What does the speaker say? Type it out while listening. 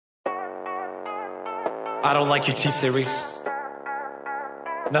I don't like your T-Series.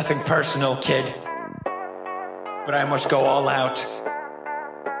 Nothing personal, kid, but I must go all out.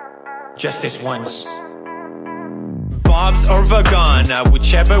 Just this once. Bob's or Vagana,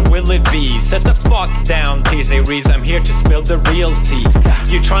 whichever will it be. Set the fuck down, T-Series, I'm here to spill the real tea.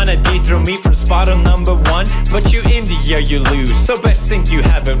 You tryna dethrone me from spot on number one, but you in the air you lose, so best think you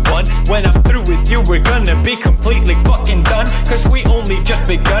haven't won. When I'm through with you, we're gonna be completely fucking done, cause we only just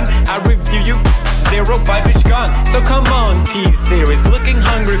begun. I review you, zero vibe is gone. So come on, T-Series, looking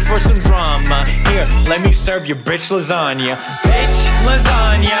hungry for some drama. Here, let me serve you bitch lasagna. Bitch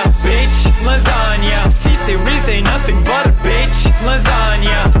lasagna, bitch lasagna. T-Series ain't nothing but a bitch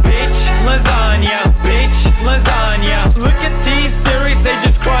lasagna. Bitch lasagna, bitch lasagna. Look at T-Series, they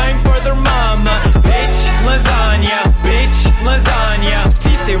just crying for their mama. Bitch lasagna, bitch lasagna.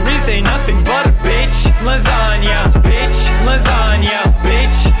 T-Series ain't nothing but a bitch lasagna. Bitch lasagna,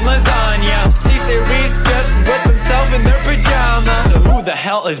 bitch lasagna. T-Series just whip himself in their pajamas. So who the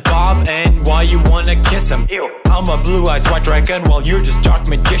hell is Bob and why you wanna kiss him? Ew. I'm a blue-eyed white dragon while you're just dark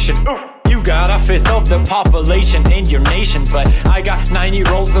magician. You got a fifth of the population in your nation, but I got 9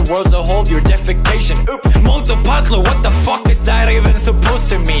 year olds, the world's a whole, your defecation. Oops, multipatlo, what the fuck is that even supposed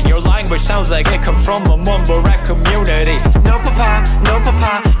to mean? Your language sounds like it come from a mumble rap community. No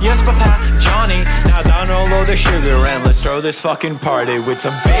papa, yes papa, Johnny. Now download the sugar and let's throw this fucking party with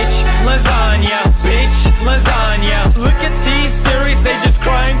some bitch lasagna, bitch lasagna. Look at T-Series, they just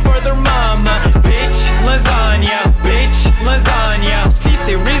crying for their mama. Bitch lasagna, bitch lasagna.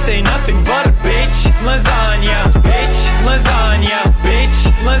 T-Series ain't nothing but a bitch lasagna. Bitch lasagna, bitch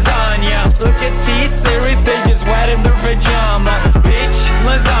lasagna. Look at T-Series, they just wet in their pajama. Bitch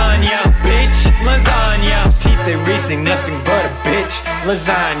lasagna, bitch lasagna. T-Series ain't nothing but a bitch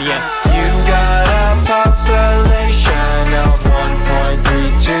lasagna. You got a population of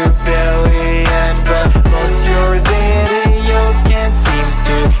 1.32 billion, but most your videos can't seem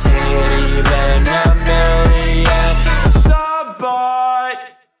to hit even a million. Sabot.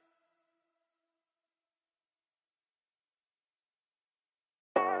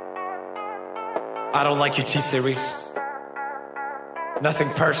 I don't like your T-Series. Nothing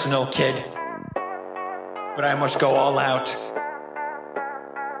personal, kid, but I must go all out.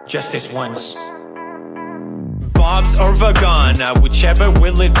 Just this once. Bob's or Vagana, whichever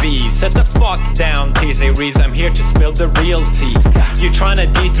will it be. Set the fuck down, T-Series, I'm here to spill the real tea. You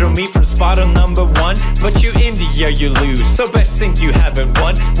tryna dethrone me from spot on number one, but you in the air you lose, so best think you haven't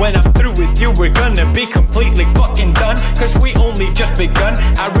won. When I'm through with you, we're gonna be completely fucking done, cause we only just begun.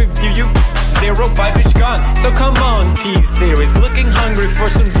 I review you, zero vibe is gone. So come on, T-Series, looking hungry for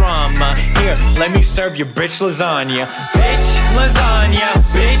some drama. Here, let me serve you bitch lasagna. Bitch lasagna,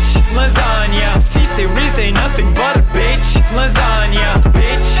 bitch lasagna. T-Series ain't nothing but a bitch lasagna.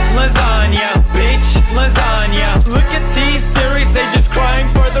 Bitch lasagna, bitch lasagna. Look at T-Series, they just crying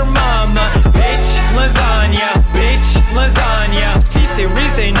for their mama. Bitch lasagna, bitch lasagna.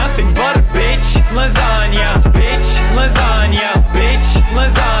 T-Series ain't nothing but a bitch lasagna. Bitch lasagna, bitch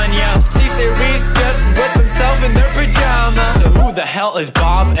lasagna. T-Series just whip himself in their pajamas. So who the hell is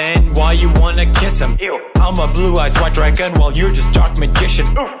Bob and why you wanna kiss him? Ew. I'm a blue-eyed white dragon while you're just dark magician.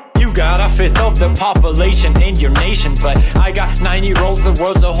 You got a fifth of the population in your nation, but I got 9 year olds, the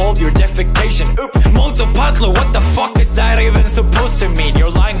world's a whole, your defecation. Oops, multipatlo, what the fuck is that even supposed to mean?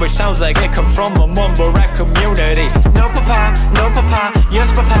 Your language sounds like it come from a mumble rap community. No papa, yes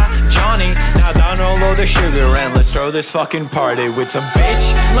papa, Johnny. Now download the sugar and let's throw this fucking party with some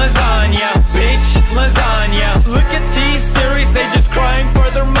bitch lasagna, bitch lasagna. Look at T-Series, they just crying for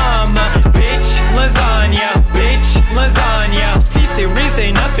their mama. Bitch lasagna, bitch lasagna. T-Series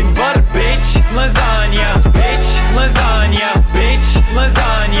ain't nothing but a bitch lasagna. Bitch lasagna, bitch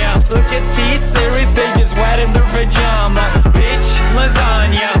lasagna. Look at T-Series, they just wet in their pajama. Bitch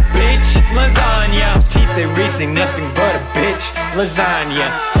lasagna, bitch lasagna. T-Series ain't nothing but a bitch lasagna.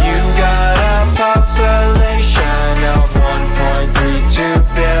 You got a population of 1.32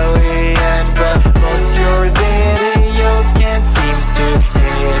 billion, but most your videos can't seem to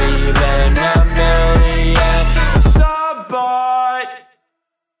hit even a million. Sabot.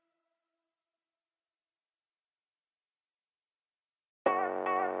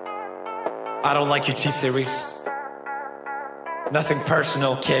 I don't like your T-Series. Nothing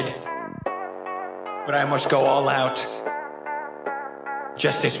personal, kid, but I must go all out.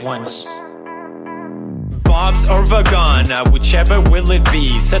 Just this once. Bob's or Vagana, whichever will it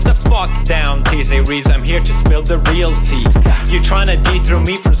be. Set the fuck down, T-Series, I'm here to spill the real tea. You tryna dethrone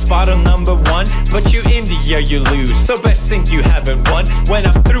me from spot on number one, but you in the air you lose, so best think you haven't won. When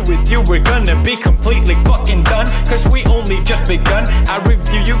I'm through with you, we're gonna be completely fucking done, cause we only just begun. I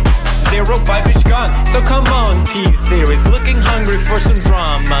review you, zero Zero vibe is gone. So come on, T-Series, looking hungry for some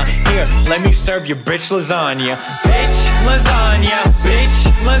drama. Here, let me serve you bitch lasagna. Bitch lasagna, bitch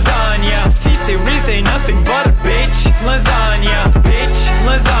lasagna. T-Series ain't nothing but a bitch lasagna. Bitch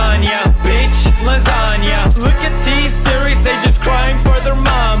lasagna, bitch lasagna. Look at T-Series, they just crying for their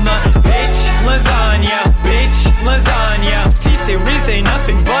mama. Bitch lasagna, bitch lasagna. T-Series ain't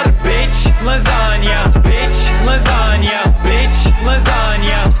nothing but a bitch lasagna. Bitch lasagna, bitch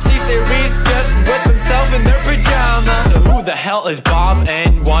lasagna. T-Series just whip himself in their pajamas. So who the hell is Bob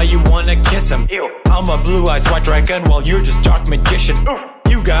and why you wanna kiss him? Ew. I'm a blue-eyed white dragon while you're just dark magician.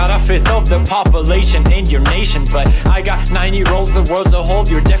 You got a fifth of the population in your nation, but I got 9 year olds the world's a whole,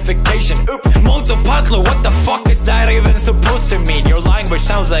 your defecation. Oops, multipatlo, what the fuck is that even supposed to mean? Your language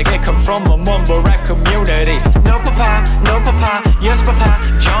sounds like it come from a mumble rap community. No papa, yes papa,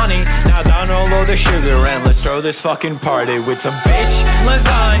 Johnny. Now download the sugar and let's throw this fucking party with some bitch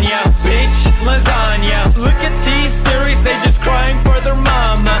lasagna, bitch lasagna. Look at T-Series, they just crying for their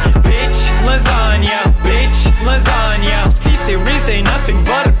mama. Bitch lasagna, bitch lasagna. T-Series ain't nothing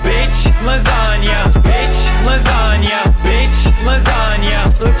but a bitch lasagna. Bitch lasagna, bitch lasagna.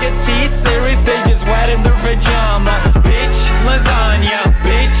 Look at T-Series, they just wet in their pajama. Bitch lasagna,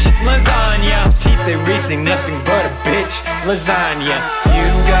 bitch lasagna. T-Series ain't nothing but a bitch lasagna. You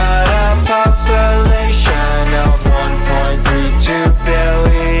got a population of 1.32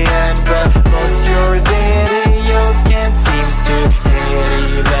 billion, but most your videos can't seem to hit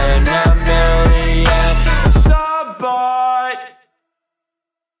even a million. Sabot.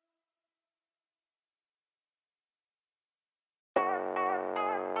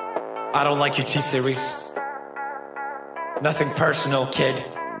 I don't like your T-Series. Nothing personal, kid,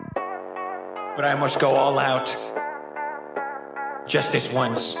 but I must go all out. Just this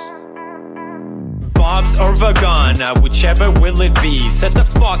once. Bob's or Vagana, whichever will it be. Set the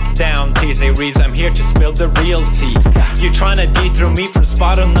fuck down, T-Series, I'm here to spill the real tea. You're trying to dethrone me from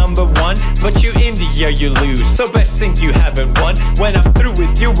spot on number 1, but you in the year you lose, so best think you haven't won. When I'm through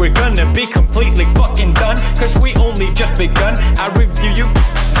with you, we're gonna be completely fucking done, cause we only just begun. I review you,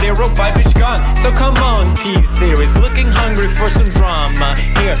 zero vibe is gone. So come on, T-Series, looking hungry for some drama.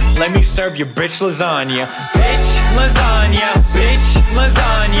 Here, let me serve you bitch lasagna. Bitch lasagna, bitch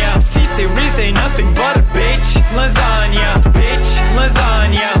lasagna. T-Series ain't nothing but a bitch lasagna. Bitch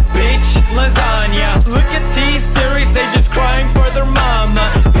lasagna, bitch lasagna. Look at T-Series, they just crying for their mama.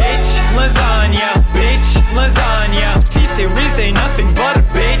 Bitch lasagna, bitch lasagna. T-Series ain't nothing but a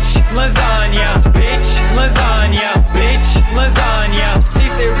bitch lasagna. Bitch lasagna, bitch lasagna.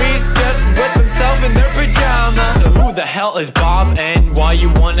 T-Series just whip himself in their pajamas. So who the hell is Bob and why you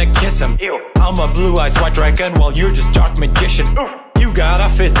wanna kiss him? Ew. I'm a blue-eyed white dragon while you're just dark magician. You got a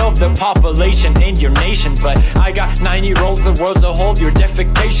fifth of the population in your nation, but I got 9 year olds the world's a whole, your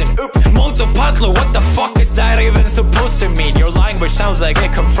defecation. Oops, multipatlo, what the fuck is that even supposed to mean? Your language sounds like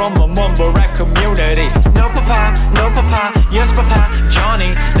it come from a mumble rap community. No papa, yes papa,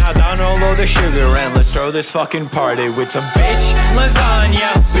 Johnny. Now download the sugar and let's throw this fucking party with some bitch lasagna,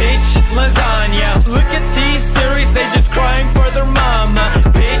 bitch lasagna. Look at T-Series, they just crying for their mama.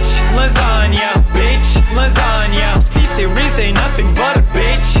 Bitch lasagna, bitch lasagna. T-Series ain't nothing but a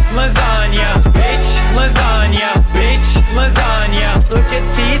bitch lasagna. Bitch lasagna, bitch lasagna. Look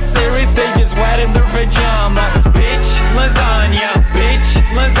at T-Series, they just wet in their pajama. Bitch lasagna, bitch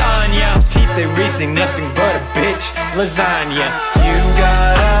lasagna. T-Series ain't nothing but a bitch lasagna. You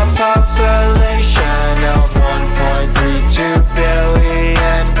got a population of 1.32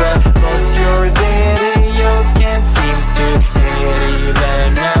 billion, but most your videos can't seem to hit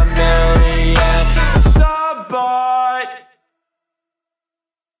even a million. Sabot.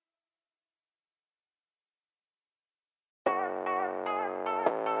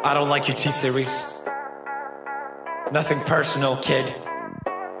 I don't like your T-Series. Nothing personal, kid,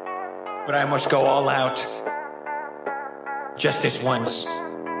 but I must go all out. Just this once.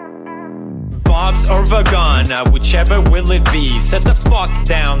 Bob's or Vagana, whichever will it be. Set the fuck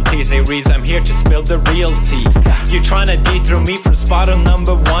down, T-Series, I'm here to spill the real tea. You're trying to dethrone me from spot on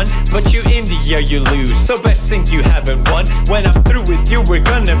number 1, but you in the year you lose, so best think you haven't won. When I'm through with you, we're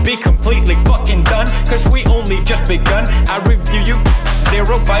gonna be completely fucking done, cause we only just begun. I review you,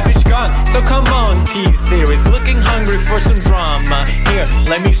 zero vibe is gone. So come on, T-Series, looking hungry for some drama. Here,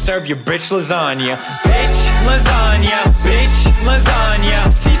 let me serve you bitch lasagna. Bitch lasagna, bitch lasagna.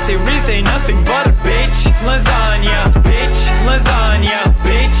 T-Series ain't nothing but a bitch lasagna. Bitch lasagna,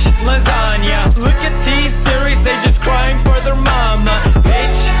 bitch lasagna. Look at T-Series, they just crying for their mama.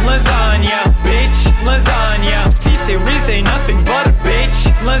 Bitch lasagna, bitch lasagna. T-Series ain't nothing but a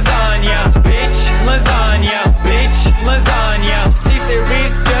bitch lasagna. Bitch lasagna, bitch lasagna.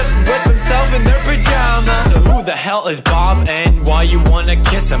 T-Series just whip himself hell is Bob and why you wanna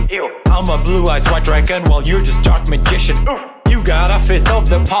kiss him? Ew. I'm a blue-eyed white dragon while you're just dark magician. You got a fifth of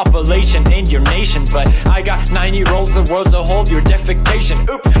the population in your nation, but I got 90 rolls the world's a whole, your defecation.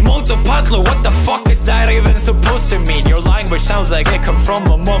 Oops, multipatlo, what the fuck is that even supposed to mean? Your language sounds like it come from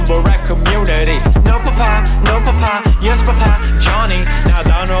a mumble rap community. No papa, yes papa, Johnny. Now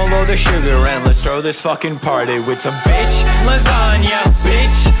download the sugar and let's throw this fucking party with some bitch lasagna,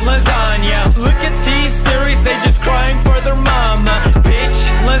 bitch lasagna. Look at T-Series, they just crying for their mama.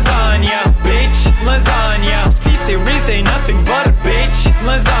 Bitch lasagna, bitch lasagna. T-Series ain't nothing but a bitch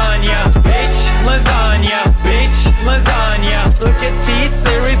lasagna, bitch lasagna, bitch lasagna. Look at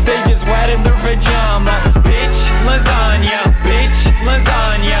T-Series, they just wet in their pajama. Bitch lasagna, bitch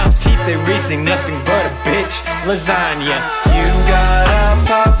lasagna. T-Series ain't nothing but a bitch lasagna. You got a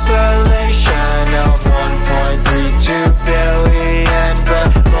population of 1.32 billion,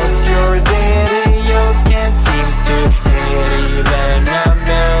 but most your videos can't seem to hit even a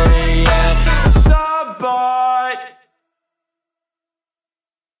million. Sabot.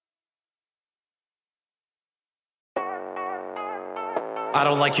 I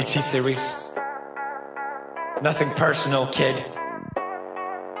don't like your T-Series. Nothing personal, kid,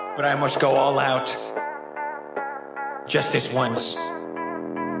 but I must go all out. Just this once.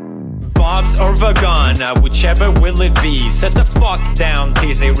 Bob's or Vagana, whichever will it be. Set the fuck down,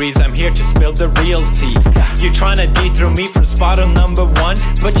 T-Series, I'm here to spill the real tea. You tryna dethrone me from spot on number one,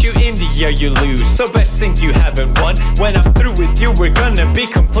 but you in the air you lose, so best think you haven't won. When I'm through with you, we're gonna be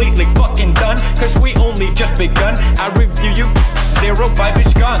completely fucking done, cause we only just begun. I review you, zero vibe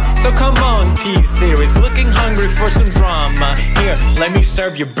is gone. So come on, T-Series, looking hungry for some drama. Here, let me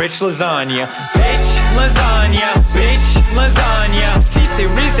serve you bitch lasagna. Bitch lasagna, bitch lasagna.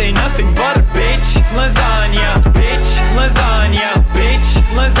 T-Series ain't nothing but a bitch lasagna, bitch lasagna, bitch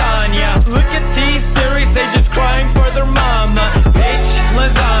lasagna. Look at T-Series, they just crying for their mama. Bitch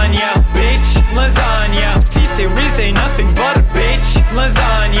lasagna, bitch lasagna. T-Series ain't nothing but a bitch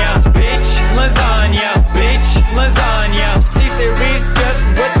lasagna, bitch lasagna, bitch lasagna. T-Series just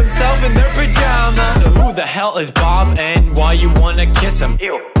wet themselves in their pajamas. So who the hell is Bob and why you wanna kiss him?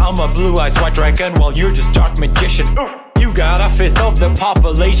 Ew. I'm a blue-eyed white dragon while you're just dark magician. You got a fifth of the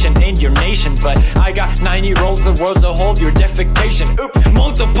population in your nation, but I got 90 rolls the world's a whole, your defecation. Oops,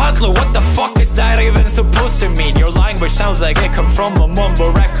 multipatlo, what the fuck is that even supposed to mean? Your language sounds like it come from a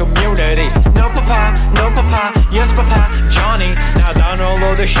mumble rap community. No papa, yes papa, Johnny. Now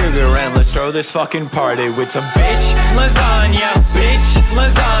download the sugar and let's throw this fucking party with some bitch lasagna, bitch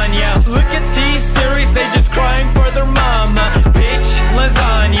lasagna. Look at T-Series, they just crying for their mama. Bitch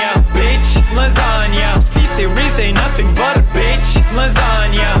lasagna, bitch lasagna. T-Series ain't nothing but a bitch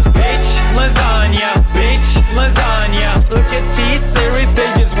lasagna, bitch lasagna, bitch lasagna. Look at T-Series, they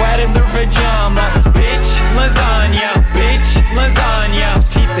just wet in their pajama. Bitch lasagna, bitch lasagna.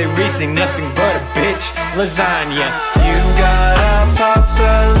 T-Series ain't nothing but a bitch lasagna. You got a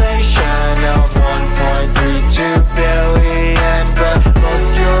population of 1.32 billion, but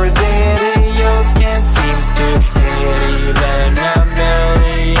most your videos can't seem to hit even a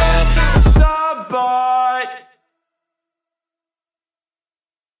million. Sabot.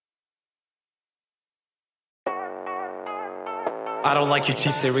 I don't like your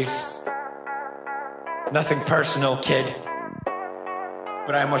T-Series. Nothing personal, kid,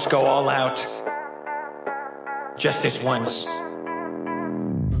 but I must go all out. Just this once.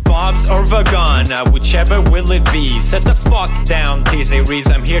 Bob's or Vagana, whichever will it be. Set the fuck down, T-Series,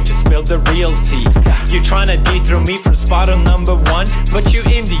 I'm here to spill the real tea. You tryna dethrone me from spot on number one, but you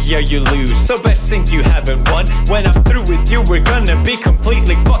in the air you lose, so best think you haven't won. When I'm through with you, we're gonna be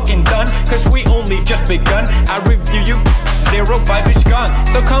completely fucking done, cause we only just begun. I review you, zero vibe is gone.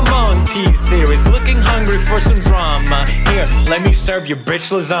 So come on, T-Series, looking hungry for some drama. Here, let me serve you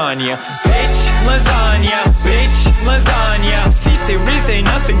bitch lasagna. Bitch lasagna, bitch lasagna. T-Series ain't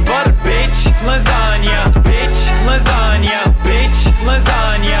nothing but a bitch lasagna, bitch lasagna, bitch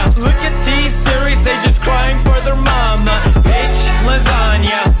lasagna. Look at T-Series, they just crying for their mama. Bitch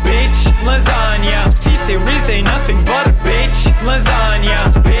lasagna, bitch lasagna. T-Series ain't nothing but a bitch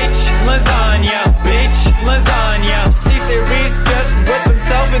lasagna, bitch lasagna, bitch lasagna. T-Series just wet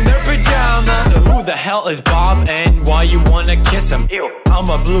themselves in their pajamas. So who the hell is Bob and why you wanna kiss him? Ew. I'm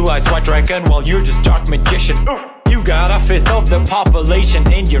a blue-eyed white dragon while you're just dark magician. You got a fifth of the population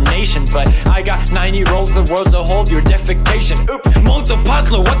in your nation, but I got 90 rolls the world's a whole, your defecation. Oops,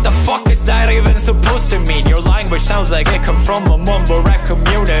 multipatlo, what the fuck is that even supposed to mean? Your language sounds like it come from a mumble rap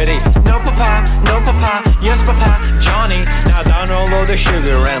community. No papa, yes papa, Johnny. Now download the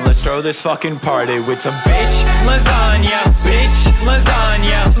sugar and let's throw this fucking party with some bitch lasagna, bitch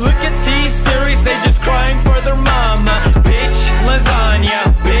lasagna. Look at T-Series, they just crying for their mama.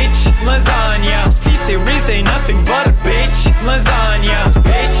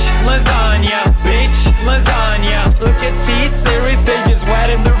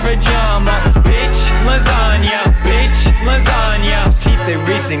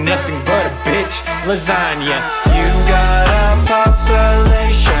 lasagna. You got a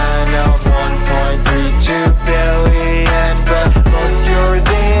population of 1.32 billion, but most your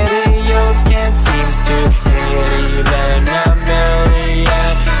videos can't seem to hit even a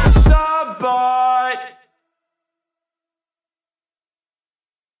million. Subbot.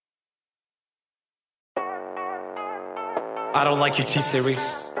 I don't like your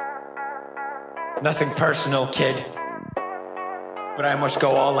T-Series. Nothing personal, kid, but I must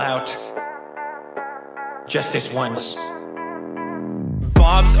go all out. Just this once.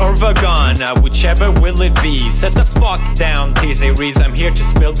 Bob's or Vagana, whichever will it be. Set the fuck down, T-Series, I'm here to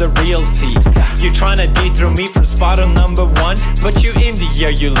spill the real tea. You tryna dethrone me from spot on number one, but you in the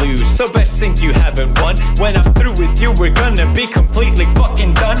air you lose, so best think you haven't won. When I'm through with you, we're gonna be completely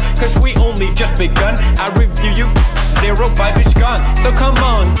fucking done, cause we only just begun. I review you, zero vibe is gone. So come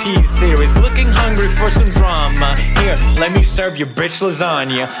on, T-Series, looking hungry for some drama. Here, let me serve you bitch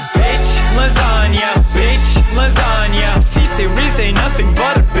lasagna. Bitch lasagna, bitch lasagna. T-Series ain't nothing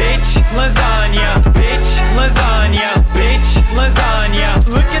but a bitch lasagna. Bitch lasagna, bitch lasagna.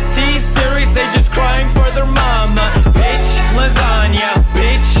 Look at T-Series, they just crying for their mama. Bitch lasagna,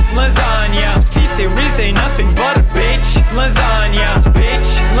 bitch lasagna. T-Series ain't nothing but a bitch lasagna.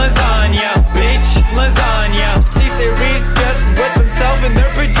 Bitch lasagna, bitch lasagna. T-Series just wet themselves in their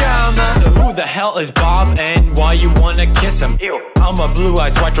pajamas. So who the hell is Bob and why you wanna kiss him? Ew. I'm a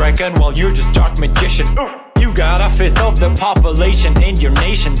blue-eyed white dragon while you're just dark magician. You got a fifth of the population in your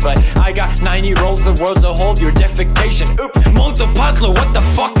nation, but I got 90 rolls of worlds to hold your defecation. Oops, multipatlo, what the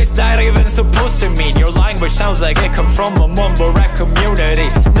fuck is that even supposed to mean? Your language sounds like it come from a mumble rap community.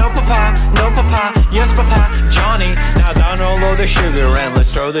 No papa, yes papa, Johnny. Now download the sugar and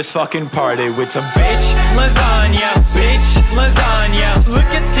let's throw this fucking party with some bitch lasagna, bitch lasagna. Look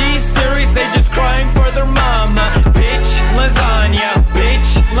at T-Series, they just crying for their mama. Bitch lasagna,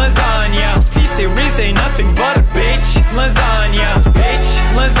 bitch lasagna. T-Series ain't nothing but a bitch lasagna. Bitch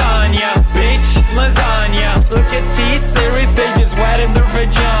lasagna, bitch lasagna. Look at T-Series, they just wet in their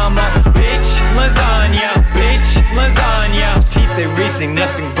pajama. Bitch lasagna, bitch lasagna. T-Series ain't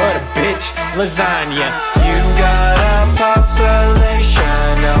nothing but a bitch lasagna. You got a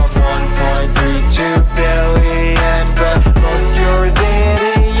population of 1.32 billion, but most your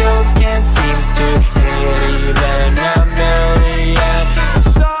videos can't seem to hit even a million.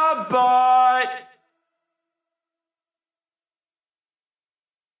 Subbot.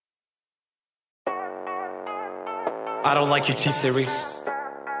 I don't like your T-Series.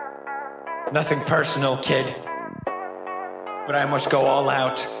 Nothing personal, kid, but I must go all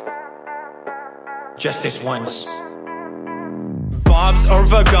out. Just this once. Bob's or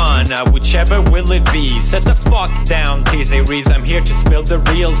Vagana, whichever will it be. Set the fuck down, T-Series, I'm here to spill the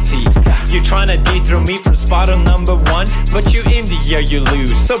real tea. You tryna dethrone me from spot on number one, but you in the air you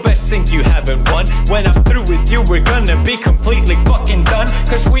lose, so best think you haven't won. When I'm through with you, we're gonna be completely fucking done,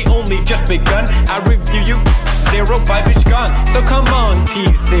 cause we only just begun. I review you, zero vibe is gone. So come on,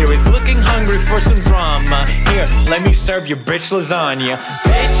 T-Series, looking hungry for some drama. Here, let me serve you bitch lasagna.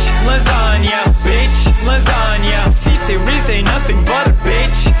 Bitch lasagna, bitch lasagna. T-Series ain't nothing but a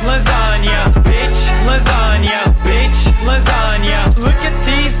bitch lasagna. Bitch lasagna, bitch lasagna. Look at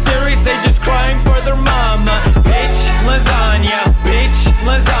T-Series, they just crying for their mama. Bitch lasagna, bitch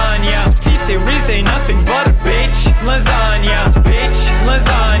lasagna. T-Series ain't nothing but a bitch lasagna. Bitch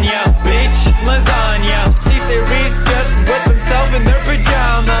lasagna, bitch lasagna. T-Series just wet themselves in their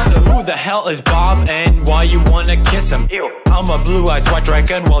pajamas. So who the hell is Bob and why you wanna kiss him? Ew. I'm a blue-eyed white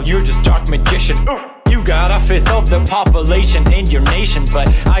dragon while you're just dark magician. You got a fifth of the population in your nation, but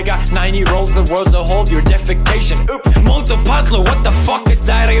I got 90 rolls of worlds to hold your defecation. Oops, multipatlo, what the fuck is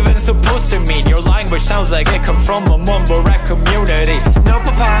that even supposed to mean? Your language sounds like it come from a mumble rap community. No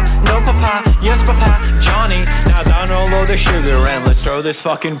papa, yes papa, Johnny. Now download the sugar and let's throw this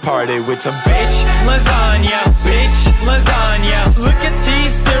fucking party with some bitch lasagna, bitch lasagna. Look at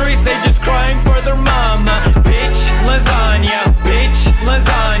T-Series, they just crying for their mama. Bitch lasagna, bitch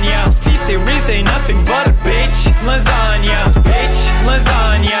lasagna. T-Series ain't nothing but a bitch lasagna. Bitch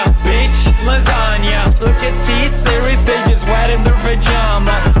lasagna, bitch lasagna. Look at T-Series, they just wet in their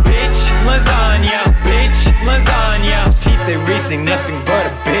pajama. Bitch lasagna, bitch lasagna. T-Series ain't nothing but a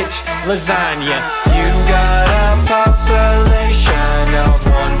bitch lasagna. You got a population of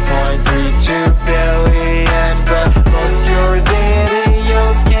 1.32 billion, but most your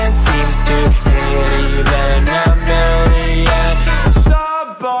videos can't seem to hit even a million.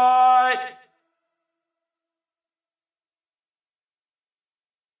 Subbot.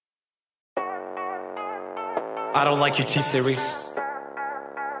 I don't like your T-Series.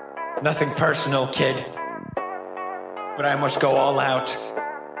 Nothing personal, kid, but I must go all out.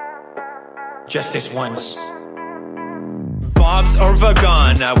 Just this once. Bob's or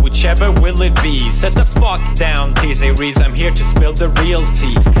Vagana, whichever will it be. Set the fuck down, T-Series, I'm here to spill the real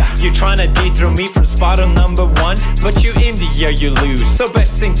tea. You tryna dethrone me from spot on number one, but you in the air you lose, so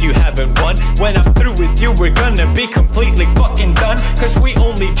best think you haven't won. When I'm through with you, we're gonna be completely fucking done, cause we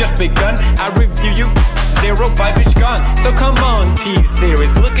only just begun. I review you, zero vibe is gone. So come on,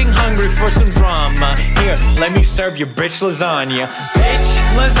 T-Series, looking hungry for some drama. Here, let me serve you bitch lasagna. Bitch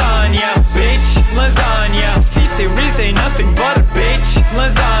lasagna, bitch lasagna. T-Series ain't nothing but a bitch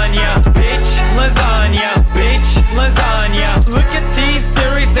lasagna. Bitch lasagna, bitch lasagna. Look at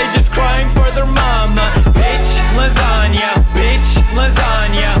T-Series, they just crying for their mama. Bitch lasagna, bitch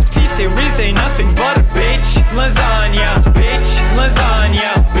lasagna. T-Series ain't nothing but a bitch lasagna. Bitch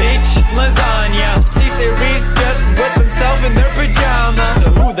lasagna, bitch lasagna. T-Series just with themselves in their pajamas.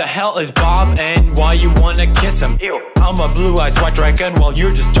 So who the hell is Bob and why you wanna kiss him? Ew. I'm a blue-eyed white dragon while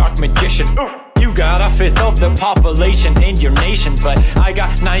you're just dark magician. You got a fifth of the population in your nation, but I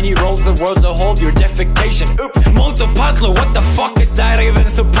got 90 rolls of worlds to hold your defecation. Oops, Multipatlo, what the fuck is that even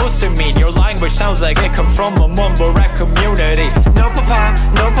supposed to mean? Your language sounds like it come from a mumble rap community. No papa,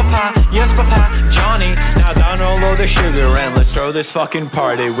 yes papa, Johnny. Now download the sugar and let's throw this fucking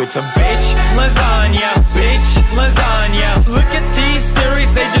party with some bitch lasagna, bitch lasagna. Look at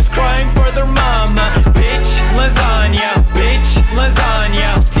T-Series, they just crying for their mama. Bitch lasagna, bitch lasagna.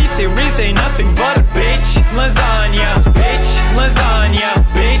 T-Series ain't nothing but a bitch lasagna. Bitch lasagna,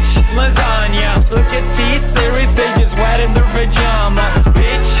 bitch lasagna. Look at T-Series, they just wet in their pajama.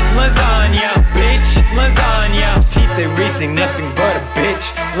 Bitch lasagna, bitch lasagna. T-Series ain't nothing but a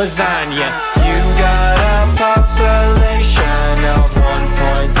bitch lasagna. You got a population of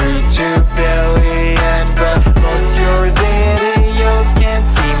 1.32 billion, but most your videos can't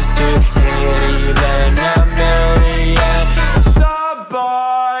seem to hit even a million.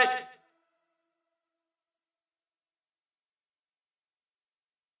 Sabot.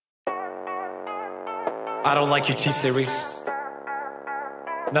 I don't like you, T-Series.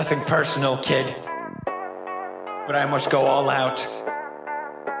 Nothing personal, kid, but I must go all out.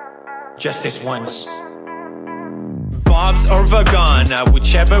 Just this once. Bob's or Vagana,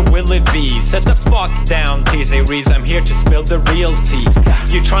 whichever will it be. Set the fuck down, T-Series, I'm here to spill the real tea.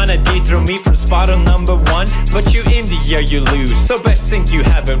 You tryna dethrone me from spot on number one, but you in the air you lose, so best think you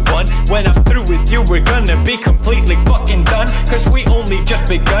haven't won. When I'm through with you, we're gonna be completely fucking done, cause we only just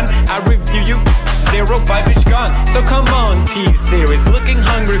begun. I review you, zero vibe is gone. So come on, T-Series, looking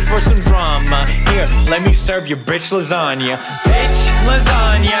hungry for some drama. Here, let me serve you bitch lasagna. Bitch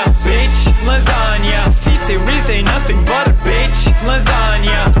lasagna, bitch lasagna. T-Series ain't nothing but a bitch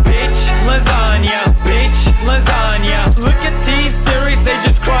lasagna. Bitch lasagna, bitch lasagna. Look at T-Series, they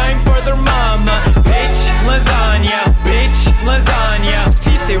just crying for their mama. Bitch lasagna, bitch lasagna.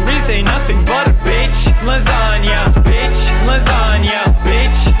 T-Series ain't nothing but a bitch lasagna. Bitch lasagna,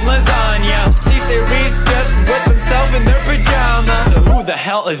 bitch lasagna. T-Series just with themselves in their pajamas. So who the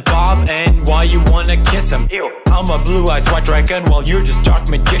hell is Bob and why you wanna kiss him? Ew. I'm a blue-eyed white dragon while you're just dark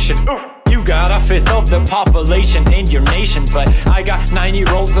magician. You got a fifth of the population in your nation, but I got 90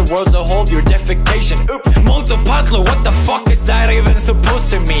 rolls of worlds to hold your defecation. Oops, Multipatlo, what the fuck is that even supposed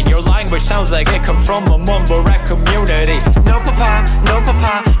to mean? Your language sounds like it come from a mumble rap community. No papa,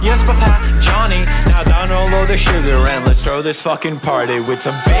 yes papa, Johnny. Now download the sugar and let's throw this fucking party with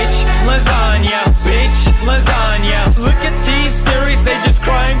some bitch lasagna, bitch lasagna. Look at T-Series, they just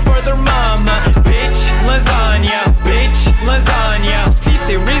crying for their mama. Bitch lasagna, bitch lasagna.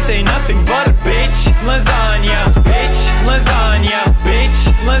 T-Series ain't nothing but a bitch lasagna. Bitch lasagna, bitch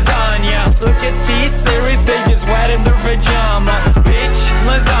lasagna. Look at T-Series, they just wet in their pajama. Bitch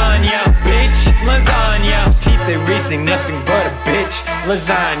lasagna, bitch lasagna. T-Series ain't nothing but a bitch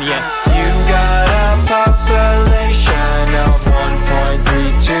lasagna. You got a population of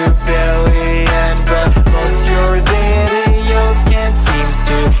 1.32 billion, but most your videos can't seem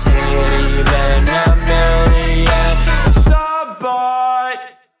to hit even a million. Sabot.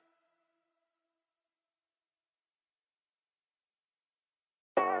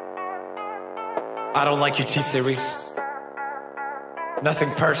 I don't like you, T-Series.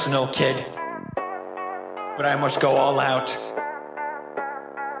 Nothing personal, kid, but I must go all out.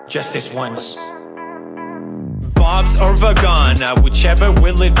 Just this once. Bob Bob's or Vagana, whichever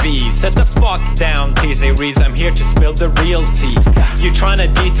will it be. Set the fuck down, T-Series, I'm here to spill the real tea. You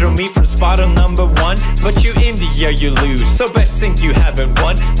tryna dethrone me from spot on number one, but you in the air you lose, so best think you haven't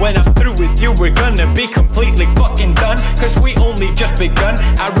won. When I'm through with you, we're gonna be completely fucking done, cause we only just begun.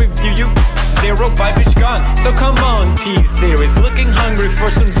 I review you, zero vibe is gone. So come on, T-Series, looking hungry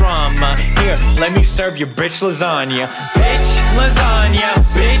for some drama. Here, let me serve you bitch lasagna. Bitch lasagna,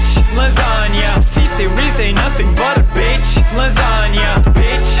 bitch lasagna. T-Series ain't nothing but a bitch lasagna.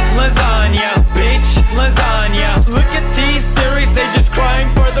 Bitch lasagna, bitch lasagna. Look at T-Series, they just crying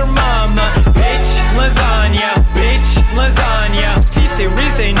for their mama. Bitch lasagna, bitch lasagna.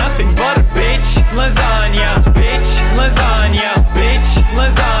 T-Series ain't nothing but a bitch lasagna. Bitch lasagna, bitch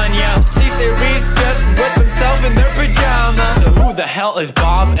lasagna. T-Series just with himself in their pajamas. So who the hell is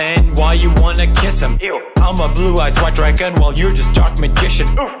Bob and why you wanna kiss him? Ew. I'm a blue-eyed white dragon while you're just dark magician.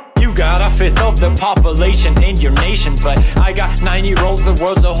 Ooh. You got a fifth of the population in your nation, but I got 90 rolls the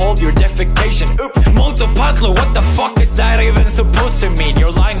world to hold your defecation. Oops, Multipatlo, what the fuck is that even supposed to mean?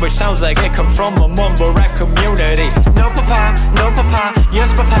 Your language sounds like it come from a mumble rap community. No papa,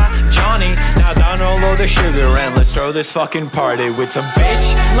 yes papa, Johnny. Now download the sugar and let's throw this fucking party with some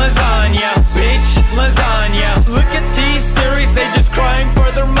bitch lasagna, bitch lasagna. Look at T-Series, they just crying for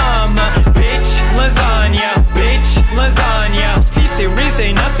their mama. Bitch lasagna, bitch lasagna. T-Series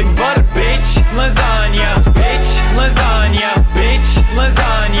ain't nothing but a bitch lasagna. Bitch lasagna, bitch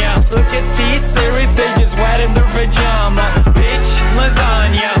lasagna. Look at T-Series, they just wet in their pajama. Bitch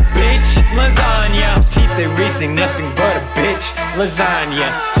lasagna, bitch lasagna. T-Series ain't nothing but a bitch lasagna.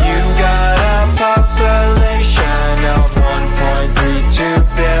 You got a population of 1.32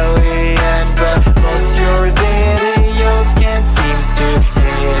 billion, but most your videos can't seem to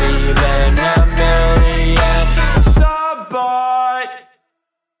hit even a million. Sabot.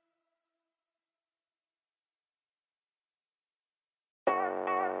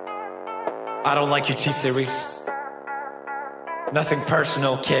 I don't like you, T-Series. Nothing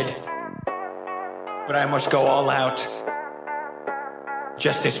personal, kid, but I must go all out.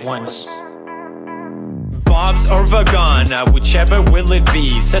 Just this once. Bob's or Vagana, whichever will it be.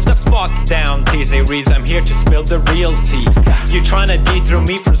 Set the fuck down, T-Series, I'm here to spill the real tea. You tryna dethrone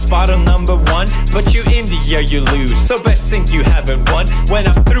me from spot on number one, but you in the air you lose, so best think you haven't won. When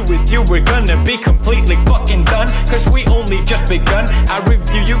I'm through with you, we're gonna be completely fucking done, cause we only just begun. I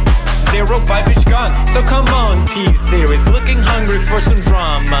review you, zero vibe is gone. So come on, T-Series, looking hungry for some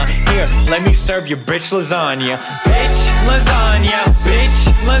drama. Here, let me serve you bitch lasagna. Bitch lasagna,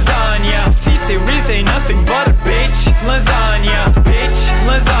 bitch lasagna. T-Series ain't nothing but a bitch lasagna. Bitch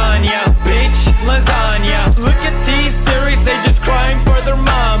lasagna, bitch lasagna. Look at T-Series, they just crying for their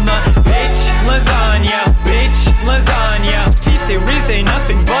mama. Bitch lasagna, bitch lasagna. T-Series ain't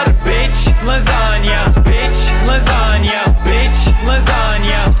nothing but a bitch lasagna. Bitch lasagna, bitch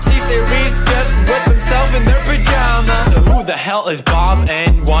lasagna. T-Series just with himself in their pajamas. So who the hell is Bob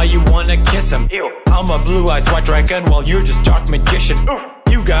and why you wanna kiss him? Ew. I'm a blue-eyed white dragon while you're just dark magician. Ooh.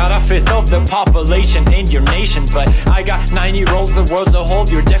 You got a fifth of the population in your nation, but I got 90 rolls the world to hold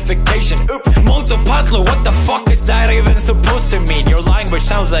your defecation. Oops, Multipatlo, what the fuck is that even supposed to mean? Your language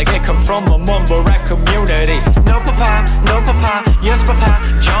sounds like it come from a mumble rap community. No papa, yes papa,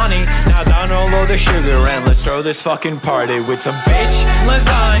 Johnny. Now download the sugar and let's throw this fucking party with some bitch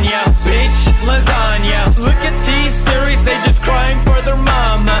lasagna, bitch lasagna. Look at T-Series, they just crying for their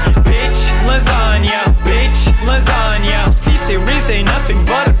mama. Bitch lasagna, bitch lasagna. T-Series ain't nothing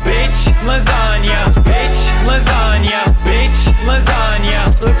but a bitch lasagna. Bitch lasagna, bitch lasagna.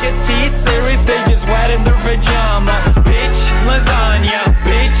 Look at T-Series, they just wet in their pajama. Bitch lasagna,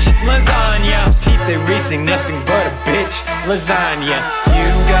 bitch lasagna. T-Series ain't nothing but a bitch lasagna. You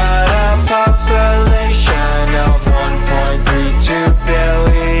got a population of 1.32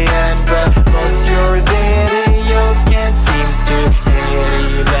 billion, but most your videos can't seem to hit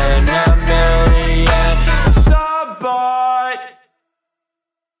even a million. Sabot.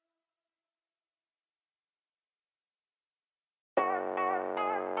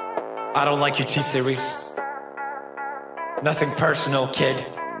 I don't like you, T-Series. Nothing personal, kid,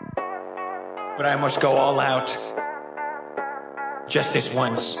 but I must go all out. Just this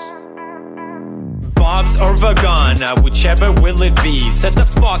once. Bob's or Vagana, whichever will it be. Set the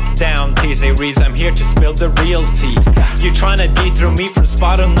fuck down, T-Series, I'm here to spill the real tea. You tryna dethrone me from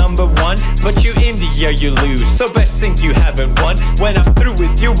spot on number one, but you in the air you lose, so best think you haven't won. When I'm through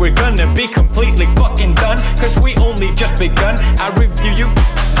with you, we're gonna be completely fucking done, cause we only just begun. I review you,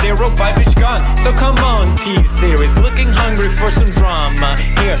 zero vibe is gone. So come on, T-Series, looking hungry for some drama.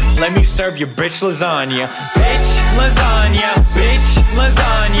 Here, let me serve your bitch lasagna. Bitch lasagna, bitch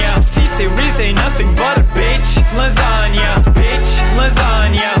lasagna. T-Series ain't nothing but a bitch lasagna. Bitch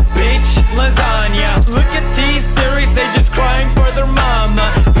lasagna, bitch lasagna. Look at T-Series, they just crying for their mama.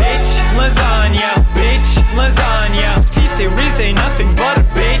 Bitch lasagna, bitch lasagna. T-Series ain't nothing but a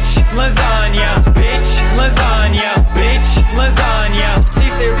bitch lasagna. Bitch lasagna, bitch lasagna.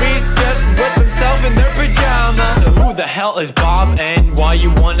 T-Series just with himself in their pajamas. So who the hell is Bob and why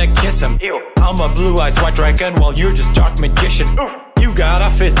you wanna kiss him? Ew. I'm a blue-eyed white dragon while you're just dark magician. Oof. You got a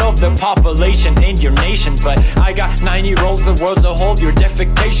fifth of the population in your nation, but I got 90 rolls of words to hold your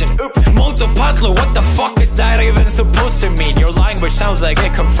defecation. Oops. Multipatlo, what the fuck is that even supposed to mean? Your language sounds like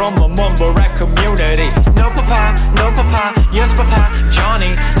it come from a mumble rap community. No papa, yes papa,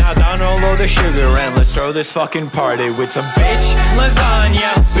 Johnny. Now download the sugar and let's throw this fucking party with some bitch lasagna,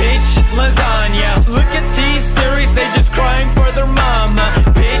 bitch lasagna. Look at T-Series, they just crying for their mama.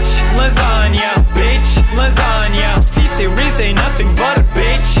 Bitch lasagna, bitch lasagna. T-Series ain't nothing but a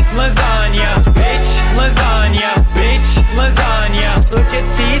bitch lasagna. Bitch lasagna, bitch lasagna. Look at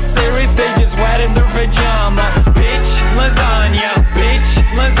T-Series, they just wet in their pajama. Bitch lasagna, bitch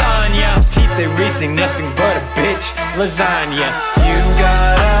lasagna. T-Series ain't nothing but a bitch lasagna. You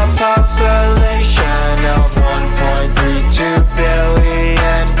got a population of 1.32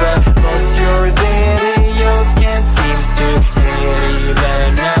 billion, but most your videos can't seem to hit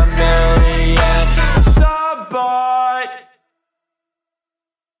even a million. Sabot.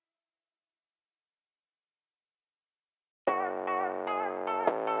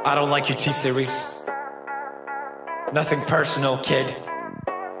 I don't like your T-Series. Nothing personal, kid.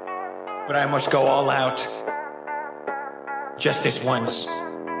 But I must go all out. Just this once.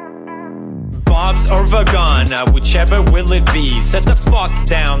 Bob's or Vagana, whichever will it be. Set the fuck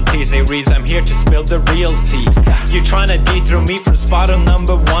down, T-Series, I'm here to spill the real tea. You tryna dethrone me from spot on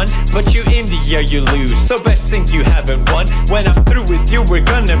number one, but you in the year you lose, so best think you haven't won. When I'm through with you, we're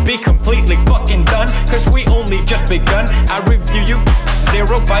gonna be completely fucking done, cause we only just begun. I review you,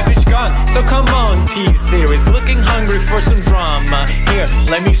 zero vibe is gone. So come on, T-Series, looking hungry for some drama. Here,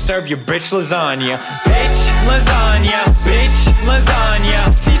 let me serve your bitch lasagna. Bitch lasagna, bitch lasagna.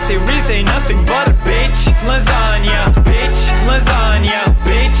 T-Series ain't nothing but a bitch lasagna. Bitch lasagna,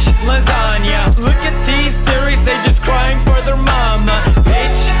 bitch lasagna. Look at T-Series, they just crying for their mama.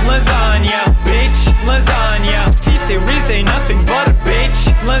 Bitch lasagna, bitch lasagna. T-Series ain't nothing but a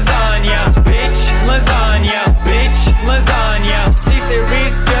bitch lasagna. Bitch lasagna, bitch lasagna.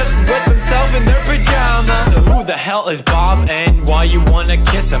 T-Series just with himself in their pajamas. So who the hell is Bob and why you wanna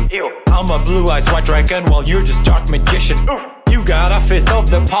kiss him? Ew. I'm a blue-eyed white dragon while you're just dark magician. Oof. You got a fifth of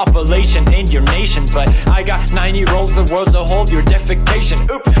the population in your nation, but I got 90 rolls of words to hold your defecation.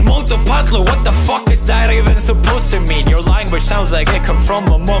 Oops. Multipatlo, what the fuck is that even supposed to mean? Your language sounds like it come from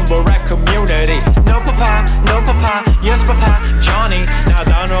a mumble rap community. No papa, yes papa, Johnny. Now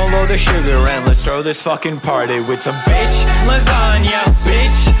download the sugar and let's throw this fucking party with some bitch lasagna,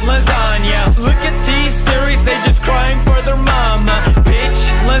 bitch lasagna. Look at T-Series, they just crying for their mama.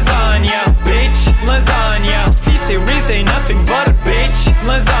 Bitch lasagna, bitch lasagna. T-Series ain't nothing but a bitch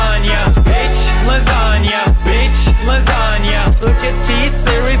lasagna. Bitch lasagna, bitch lasagna. Look at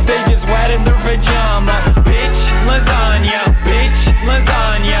T-Series, they just wet in their pajama. Bitch lasagna, bitch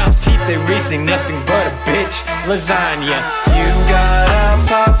lasagna. T-Series ain't nothing but a bitch lasagna. You got a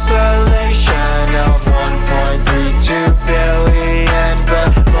population of 1.32 billion,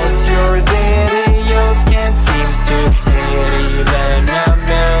 but most your videos can't seem to hit even a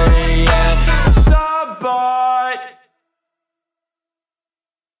million. Sabot.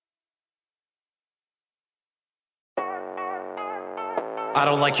 I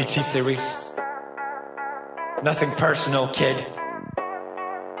don't like your T-Series. Nothing personal, kid.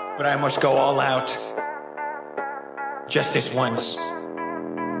 But I must go all out. Just this once.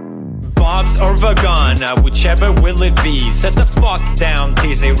 Bob's or Vagana, whichever will it be. Set the fuck down,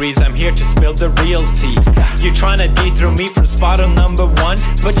 T-Series, I'm here to spill the real tea. You tryna dethrone me from spot on number one,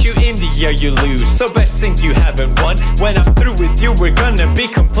 but you in the year you lose, so best think you haven't won. When I'm through with you, we're gonna be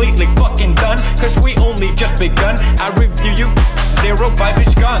completely fucking done, cause we only just begun. I review you, zero vibe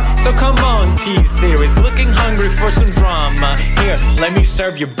is gone. So come on, T-Series, looking hungry for some drama. Here, let me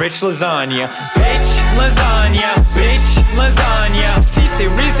serve your bitch lasagna. Bitch lasagna, bitch lasagna.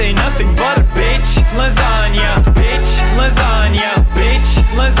 T-Series ain't nothing but a bitch lasagna. Bitch lasagna, bitch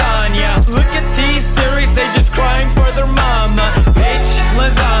lasagna. Look at T-Series, they just crying for their mama. Bitch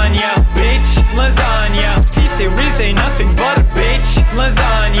lasagna, bitch lasagna. T-Series ain't nothing but a bitch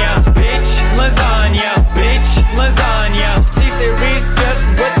lasagna. Bitch lasagna, bitch lasagna. T-Series just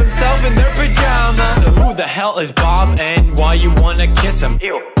with himself in their pajamas. So who the hell is Bob and why why you wanna kiss him.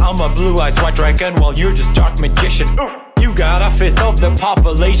 I'm a blue-eyed white dragon while you're just dark magician. You got a fifth of the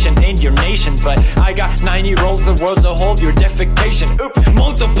population in your nation, but I got 90 rolls, the world's a whole, your defecation.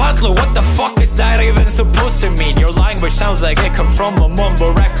 Multipatlo, what the fuck is that even supposed to mean? Your language sounds like it come from a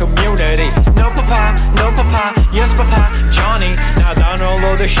mumble rap community. No papa, yes papa, Johnny. Now down all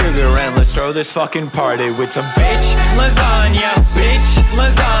of the sugar and let's throw this fucking party with some bitch lasagna, bitch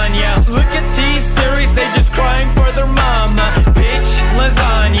lasagna. Look at T-Series, they just crying for their mama. Bitch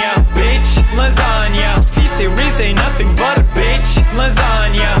lasagna, bitch lasagna. T-Series ain't nothing but a bitch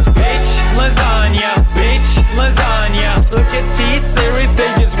lasagna, bitch lasagna, bitch lasagna. Look at T-Series, they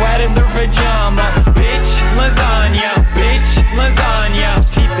just wet in their pajama. Bitch lasagna, bitch lasagna.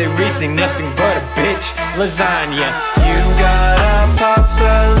 T-Series ain't nothing but a bitch lasagna. You got a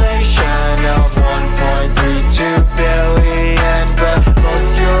population of 1.32 billion, but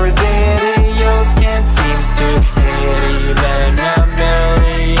most your videos can't seem to hit even a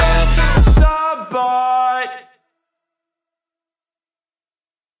million. Sabot.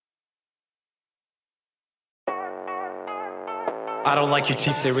 I don't like your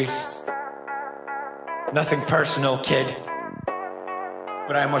T-Series. Nothing personal, kid,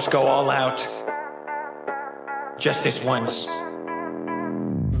 but I must go all out. Just this once.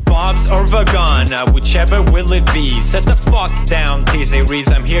 Bob's or Vagana, whichever will it be. Set the fuck down,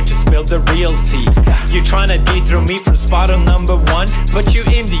 T-Series, I'm here to spill the real tea. You tryna dethrone me from spot on number one, but you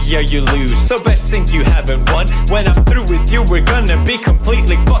in the year you lose, so best think you haven't won. When I'm through with you, we're gonna be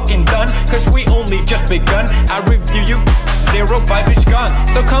completely fucking done, cause we only just begun. I review you, zero vibe is gone.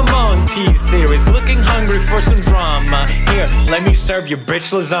 So come on, T-Series, looking hungry for some drama. Here, let me serve you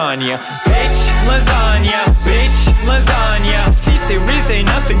bitch lasagna. Bitch lasagna, bitch lasagna. T-Series ain't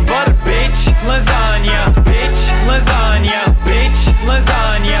nothing but a bitch lasagna, bitch lasagna, bitch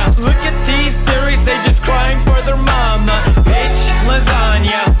lasagna. Look at T-Series, they just crying for their mama. Bitch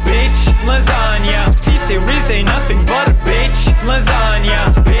lasagna, bitch lasagna. T-Series ain't nothing but a bitch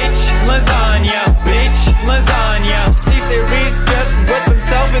lasagna, bitch lasagna, bitch lasagna. T-Series just wet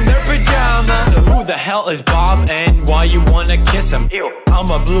themselves in their pajamas. So who the hell is Bob and why you wanna kiss him? I'm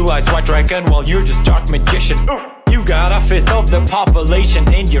a blue-eyed white dragon while you're just dark magician. You got a fifth of the population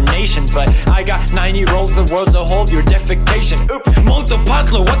in your nation, but I got 90 rolls, the world's a whole, your defecation.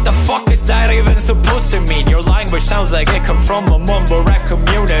 Multipatlo, what the fuck is that even supposed to mean? Your language sounds like it come from a mumble rap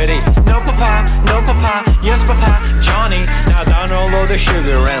community. No papa, yes papa, Johnny. Now down all of the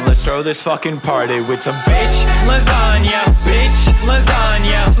sugar and let's throw this fucking party with some bitch lasagna, bitch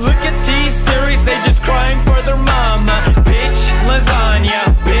lasagna. Look at T-Series, they just crying for their mama. Bitch lasagna,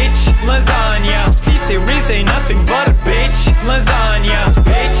 bitch lasagna. T-Series ain't nothing but a bitch lasagna,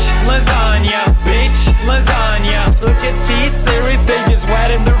 bitch lasagna, bitch lasagna. Look at T-Series, they just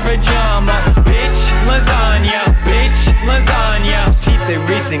wet in their pajama. Bitch lasagna, bitch lasagna.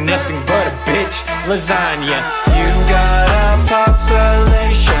 T-Series ain't nothing but a bitch lasagna. You got a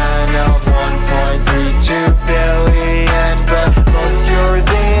population of 1.32 billion, but most your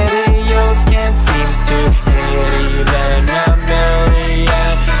videos can't seem to hit even a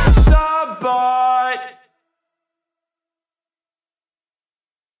million. Sabot.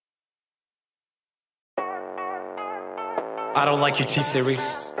 I don't like your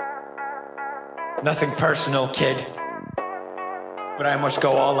T-Series. Nothing personal, kid, but I must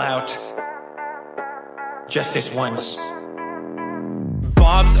go all out. Just this once.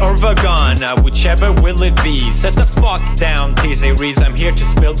 Bob's or Vagana, whichever will it be. Set the fuck down, T-Series, I'm here to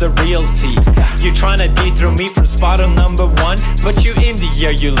spill the real tea. You tryna dethrone me from spot on number one, but you in the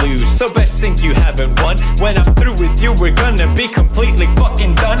year you lose, so best think you haven't won. When I'm through with you, we're gonna be completely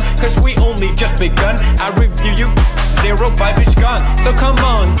fucking done, cause we only just begun. I review you, zero vibe is gone. So come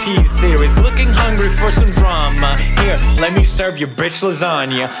on, T-Series, looking hungry for some drama. Here, let me serve you bitch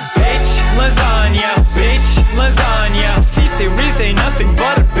lasagna. Bitch lasagna, bitch lasagna. T-Series ain't nothing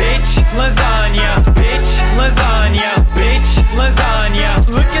but a bitch lasagna, bitch lasagna, bitch lasagna.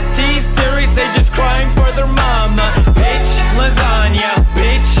 Look at T-Series, they just crying for their mama. Bitch lasagna,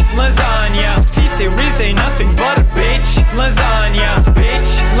 bitch lasagna. T-Series ain't nothing but a bitch lasagna,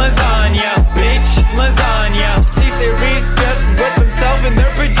 bitch lasagna, bitch lasagna. T-Series just wet themselves in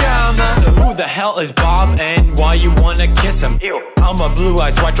their pajamas. So who the hell is Bob and why you wanna kiss him? I'm a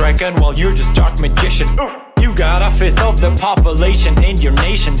blue-eyed white dragon while you're just dark magician. You got a fifth of the population in your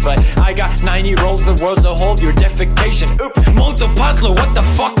nation, but I got 90 rolls, the world's a whole, your defecation. Multipatlo, what the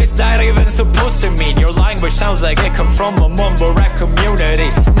fuck is that even supposed to mean? Your language sounds like it come from a mumble rap community.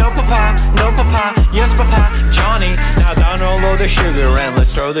 No papa, yes papa, Johnny. Now down all of the sugar and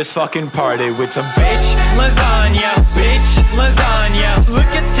let's throw this fucking party with some bitch lasagna, bitch lasagna. Look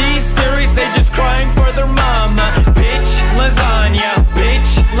at T-Series, they just crying for their mama. Bitch lasagna,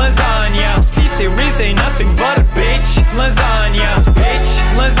 bitch, lasagna. T-Series ain't nothing but a bitch, lasagna, bitch,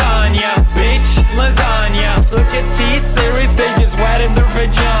 lasagna, bitch, lasagna. Look at T-Series, they just wet in their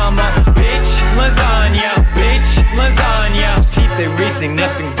pajama. Bitch, lasagna, bitch, lasagna. T-Series ain't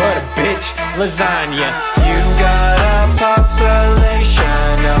nothing but a bitch, lasagna. You got a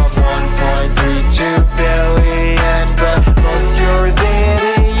population of 1.32 billion, but most your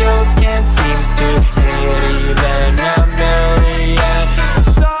videos can't seem to hit even a million.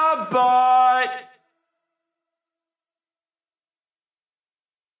 Subbot.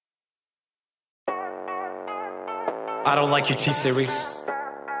 I don't like your T-Series.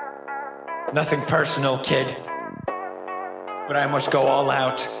 Nothing personal, kid, but I must go all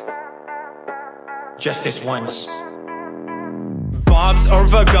out. Just this once. Bob's or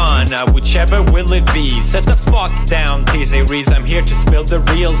Vagana, whichever will it be. Set the fuck down, T-Series, I'm here to spill the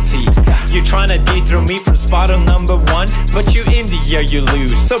real tea. You tryna dethrone me from spot on number one, but you in the year you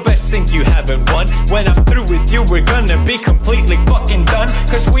lose, so best think you haven't won. When I'm through with you, we're gonna be completely fucking done,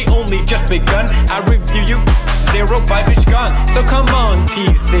 cause we only just begun. I review you, zero vibe is gone. So come on,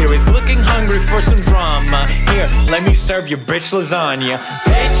 T-Series, looking hungry for some drama. Here, let me serve you bitch lasagna.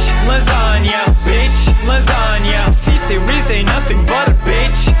 Bitch, lasagna, bitch, lasagna. T-Series ain't nothing but a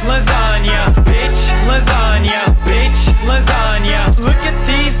bitch, lasagna, bitch, lasagna, bitch, lasagna. Look at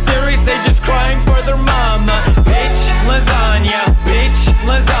T-Series, they just crying for their mama. Bitch, lasagna, bitch,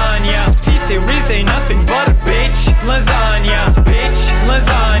 lasagna. T-Series ain't nothing but a bitch, lasagna, bitch,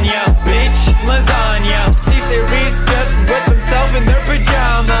 lasagna, bitch, lasagna. T-Series just wet themselves in their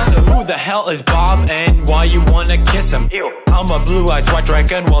pajamas. So who the hell is Bob and why you wanna kiss him? Ew. I'm a blue-eyed white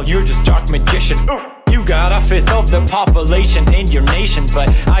dragon while you're just dark magician. You got a fifth of the population in your nation, but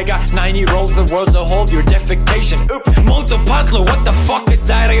I got 90 rolls of worlds to hold your defecation. Oops, Multipatlo, what the fuck is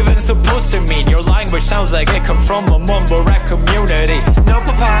that even supposed to mean? Your language sounds like it come from a mumble rap community. No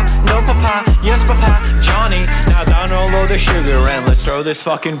papa, yes papa, Johnny. Now download the sugar and let's throw this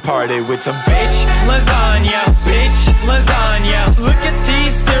fucking party with some bitch lasagna, bitch lasagna. Look at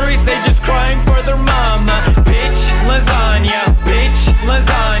T-Series, they just crying for their mama. Bitch lasagna, bitch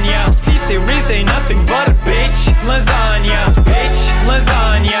lasagna. T-Series ain't nothing but a bitch lasagna, bitch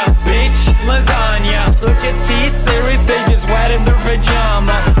lasagna, bitch lasagna. Look at T-Series, they just wet in their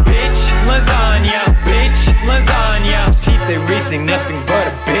pajama. Bitch lasagna, bitch lasagna. T-Series ain't nothing but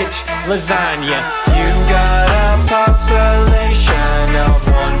a bitch lasagna. You got a population of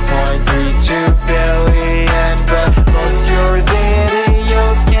 1.32 billion, but most your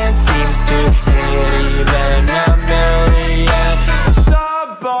videos can't seem to hit even a million.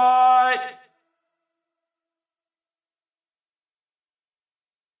 Subbot.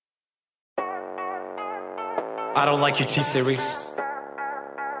 I don't like your T-Series.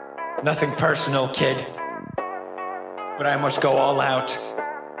 Nothing personal, kid, but I must go all out.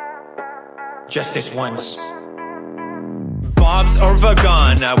 Just this once. Bob's or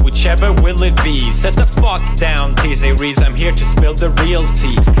Vagana, whichever will it be. Set the fuck down, T-Series, I'm here to spill the real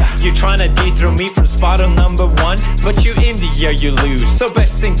tea. You tryna dethrone me from spot on number one, but you in the year you lose, so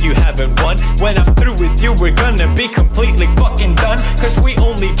best think you haven't won. When I'm through with you, we're gonna be completely fucking done, cause we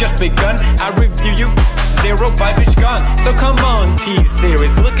only just begun. I review you, zero vibe is gone. So come on,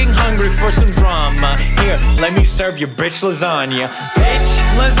 T-Series, looking hungry for some drama. Here, let me serve you bitch lasagna. Bitch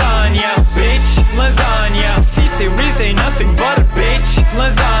lasagna, bitch lasagna. T-Series ain't nothing but a bitch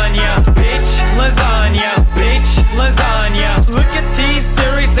lasagna, bitch lasagna, bitch lasagna. Look at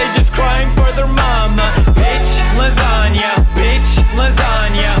T-Series, they just crying for their mama. Bitch lasagna, bitch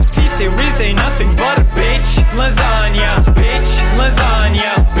lasagna. T-Series ain't nothing but a bitch lasagna, bitch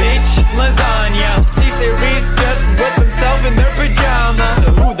lasagna, bitch lasagna. T-Series just wet themselves in their pajamas.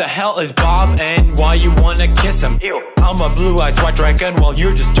 So who the hell is Bob and why you wanna kiss him? Ew. I'm a blue-eyed white dragon while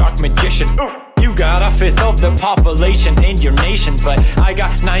you're just dark magician. You got a fifth of the population in your nation, but I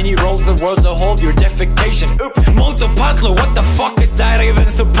got 90 rolls of worlds to hold your defecation. Oops, Multipatlo, what the fuck is that even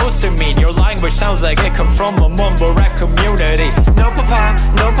supposed to mean? Your language sounds like it come from a mumble rap community. No papa,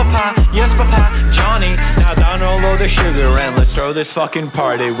 yes papa, Johnny. Now download the sugar and let's throw this fucking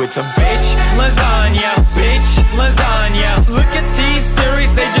party with some bitch lasagna, bitch lasagna. Look at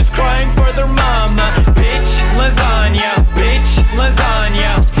T-Series, they just crying for their mama. Bitch lasagna, bitch lasagna.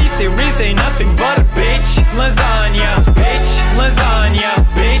 T-Series ain't nothing but a bitch lasagna, bitch lasagna,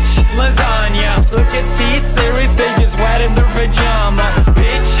 bitch lasagna. Look at T-Series, they just wet in their pajama.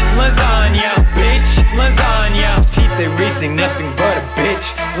 Bitch lasagna, bitch lasagna. T-Series ain't nothing but a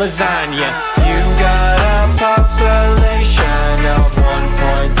bitch lasagna. You got a population of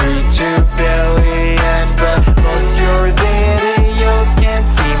 1.32 billion, but most your videos can't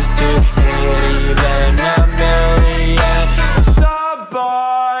seem to hit even a million.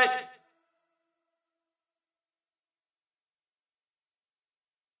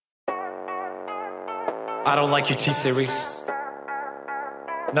 I don't like your T-Series.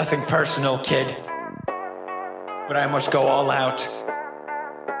 Nothing personal, kid. But I must go all out.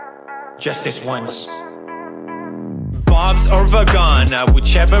 Just this once. Bob's or Vagana,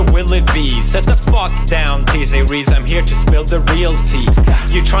 whichever will it be. Set the fuck down, T-Series, I'm here to spill the real tea.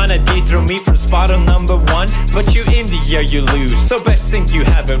 You tryna dethrone me from spot on number one, but you in the year you lose, so best think you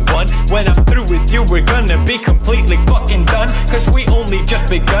haven't won. When I'm through with you, we're gonna be completely fucking done, cause we only just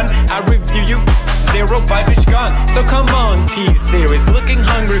begun. I review you, zero vibe is gone. So come on, T-Series, looking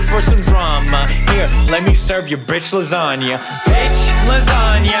hungry for some drama. Here, let me serve you bitch lasagna. Bitch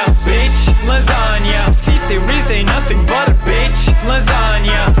lasagna, bitch lasagna. T-Series ain't nothing but a bitch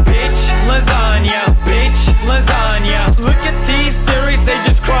lasagna. Bitch lasagna, bitch lasagna. Look at T-Series, they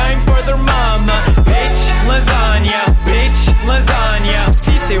just crying for their mama. Bitch lasagna, bitch lasagna.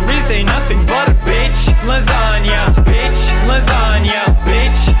 T-Series ain't nothing but a bitch lasagna. Bitch lasagna,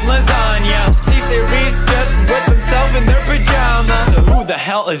 bitch lasagna. T-Series just with themselves in their pajamas. So who the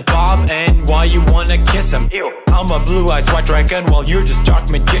hell is Bob and why you wanna kiss him? Ew. I'm a blue-eyed white dragon while you're just dark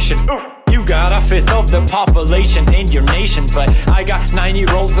magician. Oof. You got a fifth of the population in your nation, but I got 90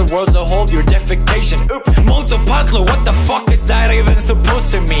 rolls of worlds to hold your defecation. Oops. Multipatlo, what the fuck is that even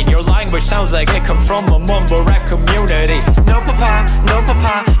supposed to mean? Your language sounds like it come from a mumble rap community. No papa,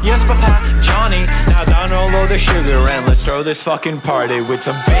 yes papa, Johnny. Now down all of the sugar and let's throw this fucking party with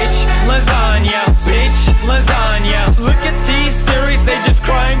some bitch lasagna, bitch lasagna. Look at T-Series, they just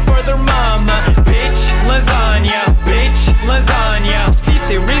crying for their mama. Bitch lasagna, bitch lasagna.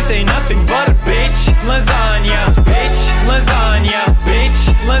 T-Series ain't nothing but a bitch lasagna. Bitch lasagna, bitch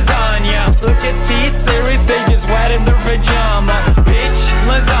lasagna. Look at T-Series, they just wet in their pajama. Bitch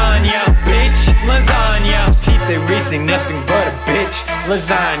lasagna, bitch lasagna. T-Series ain't nothing but a bitch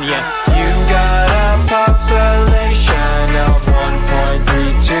lasagna. You got a population of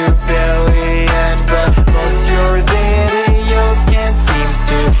 1.32 billion, but most your videos can't seem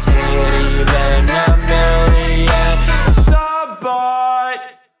to hit even a million. Sabot.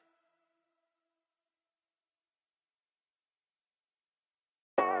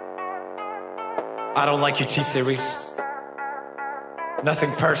 I don't like your T-Series.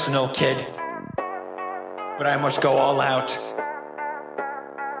 Nothing personal, kid. But I must go all out.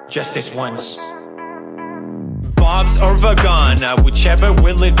 Just this once. Bob's or Vagana, whichever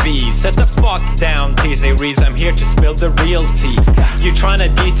will it be. Set the fuck down, T-Series, I'm here to spill the real tea. You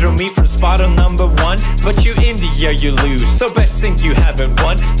tryna dethrone me from spot on number one, but you in the year you lose, so best think you haven't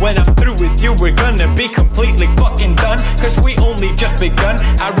won. When I'm through with you, we're gonna be completely fucking done, cause we only just begun.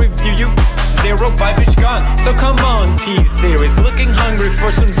 I review you, zero vibe is gone. So come on, T-Series, looking hungry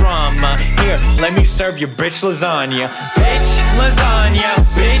for some drama. Here, let me serve you bitch lasagna. Bitch lasagna,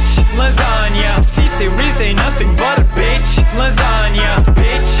 bitch lasagna. T-Series ain't nothing but a bitch lasagna.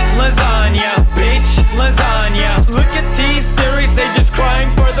 Bitch lasagna, bitch lasagna. Look at T-Series, they just crying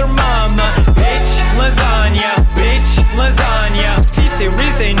for their mama. Bitch lasagna, bitch lasagna.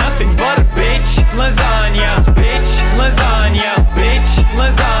 T-Series ain't nothing but a bitch lasagna. Bitch lasagna, bitch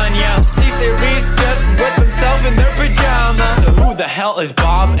lasagna. T-Series just with themselves in their pajamas. So who the hell is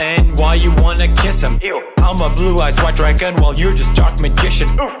Bob and why you wanna kiss him? Ew. I'm a blue-eyed white dragon while you're just dark magician.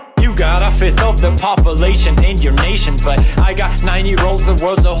 Oof. You got a fifth of the population in your nation, but I got 90 rolls of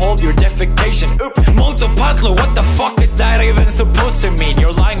worlds to hold your defecation. Oops. Multipatlo, what the fuck is that even supposed to mean?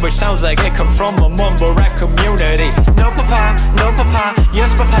 Your language sounds like it come from a mumble rap community. No papa,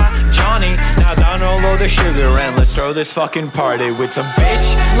 yes papa, Johnny. Now down all of the sugar and let's throw this fucking party with some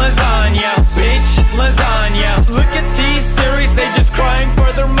bitch lasagna, bitch lasagna. Look at T-Series, they just crying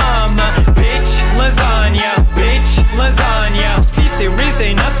for their mama. Bitch lasagna, bitch lasagna. T-Series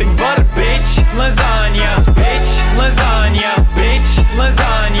ain't nothing but a bitch lasagna. Bitch lasagna, bitch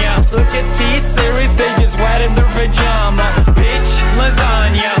lasagna. Look at T-Series, they just wet in their pajama. Bitch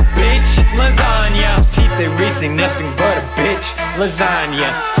lasagna, bitch lasagna. T-Series ain't nothing but a bitch lasagna.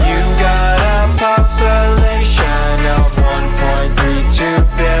 You got a population of 1.32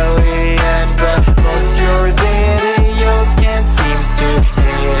 billion, but most your videos can't seem to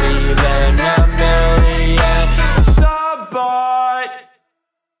hit even a million. Sabot.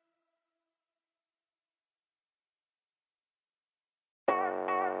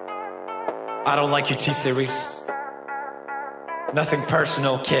 I don't like your T-Series. Nothing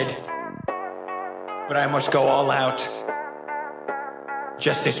personal, kid. But I must go all out.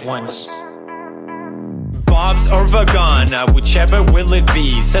 Just this once. Bob's Bob's or Vagana, whichever will it be.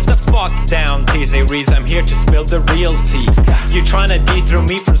 Set the fuck down, T-Series, I'm here to spill the real tea. You tryna dethrone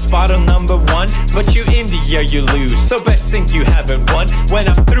me from spot on number one, but you in the year you lose, so best think you haven't won. When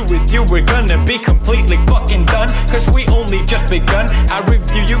I'm through with you, we're gonna be completely fucking done, cause we only just begun. I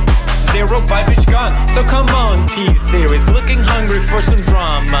review you, zero vibe is gone. So come on, T-Series, looking hungry for some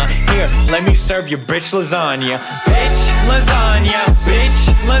drama. Here, let me serve you bitch lasagna. Bitch lasagna,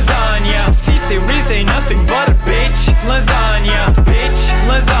 bitch lasagna. T-Series ain't nothing but a bitch lasagna. Bitch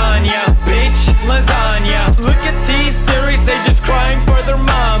lasagna, bitch lasagna. Look at T-Series, they just crying for their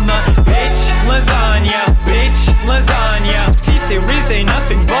mama. Bitch lasagna, bitch lasagna. T-Series ain't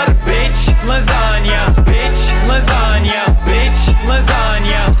nothing but a bitch lasagna. Bitch lasagna, bitch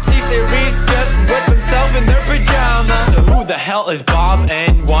lasagna. T-Series just whip himself in their pajamas. So who the hell is Bob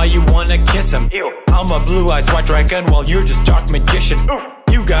and why you wanna kiss him? Ew. I'm a blue-eyed white dragon while you're just dark magician.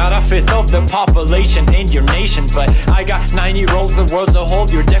 You got a fifth of the population in your nation, but I got 90 rolls of worlds to hold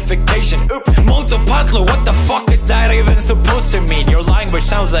your defecation. Oops, Multipatlo, what the fuck is that even supposed to mean? Your language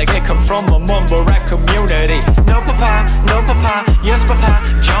sounds like it come from a mumble rap community. No papa, yes papa,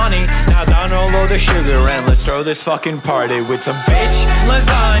 Johnny. Now download the sugar and let's throw this fucking party with some bitch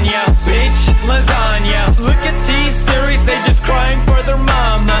lasagna, bitch lasagna. Look at T-Series, they just crying for their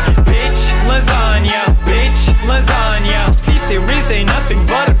mama. Bitch lasagna, bitch lasagna. T-Series ain't nothing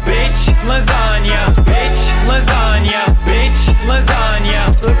but a bitch lasagna. Bitch lasagna, bitch lasagna.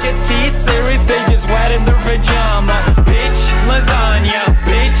 Look at T-Series, they just wet in their pajama. Bitch lasagna,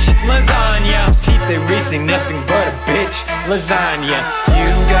 bitch lasagna. T-Series ain't nothing but a bitch lasagna. You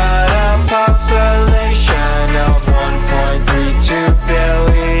got a population of 1.32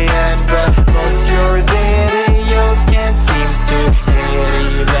 billion, but most your videos can't seem to hit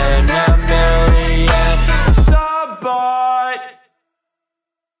even a million. Sabot.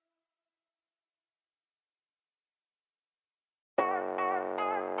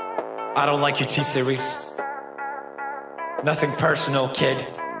 I don't like you, T-Series. Nothing personal, kid,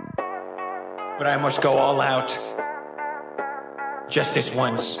 but I must go all out. Just this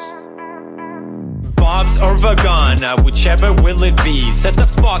once. Bob's or Vagana, whichever will it be. Set the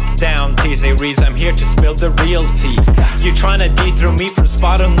fuck down, T-Series, I'm here to spill the real tea. You tryna dethrone me from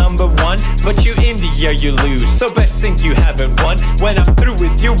spot on number one, but you in the year you lose, so best think you haven't won. When I'm through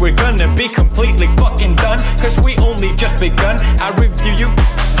with you, we're gonna be completely fucking done, cause we only just begun. I review you,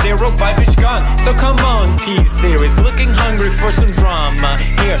 zero vibe is gone. So come on, T-Series, looking hungry for some drama.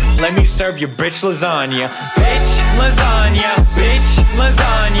 Here, let me serve you bitch lasagna. Bitch lasagna, bitch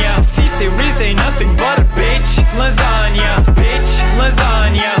lasagna. T-Series ain't nothing but a bitch lasagna. Bitch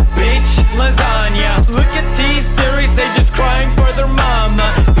lasagna, bitch lasagna. Look at T-Series, they just crying for their mama.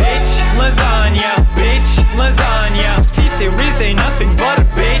 Bitch lasagna, bitch lasagna. T-Series ain't nothing but a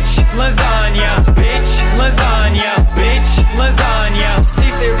bitch lasagna. Bitch lasagna, bitch lasagna.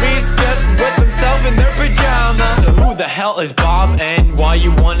 T-Series just whip himself in their pajamas. So who the hell is Bob and why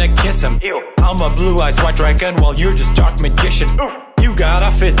you wanna kiss him? Ew. I'm a blue-eyed white dragon while you're just dark magician. You got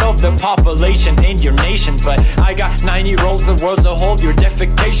a fifth of the population in your nation, but I got 90 rolls of worlds to hold your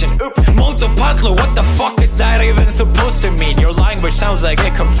defecation. Oops, Multipatlo, what the fuck is that even supposed to mean? Your language sounds like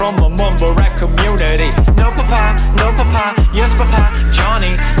it come from a mumble rap community. No papa, yes papa,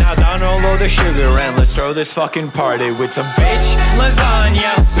 Johnny. Now download the sugar and let's throw this fucking party with some bitch lasagna,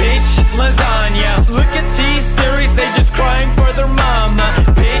 bitch lasagna. Look at T-Series, they just crying for their mama.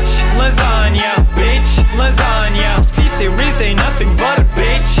 Bitch lasagna, bitch lasagna. T-Series ain't nothing but a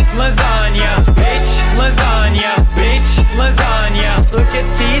bitch lasagna. Bitch lasagna, bitch lasagna. Look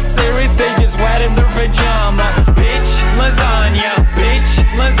at T-Series, they just wet in their pajama. Bitch lasagna, bitch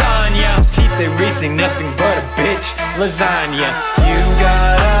lasagna. T-Series ain't nothing but a bitch lasagna. You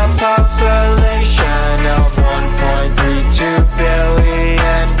got a population of 1.32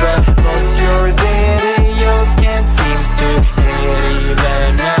 billion, but most your videos can't seem to hit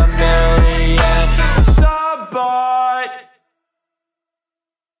even a million. Sabot.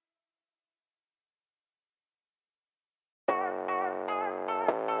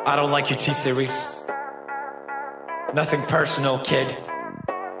 I don't like you, T-Series. Nothing personal, kid,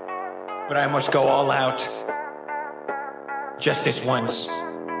 but I must go all out. Just this once.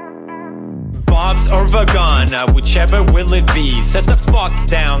 Bob's or Vagana, whichever will it be. Set the fuck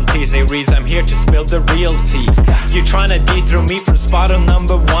down, T-Series, I'm here to spill the real tea. You tryna dethrone me from spot on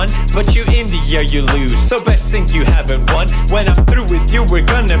number one, but you in the year you lose, so best think you haven't won. When I'm through with you, we're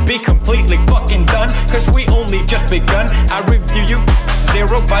gonna be completely fucking done, cause we only just begun. I review you,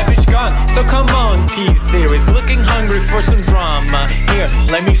 zero vibe is gone. So come on, T-Series, looking hungry for some drama. Here,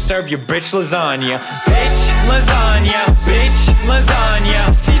 let me serve you bitch lasagna. Bitch lasagna, bitch lasagna.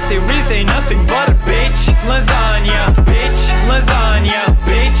 T-Series ain't nothing but a bitch lasagna.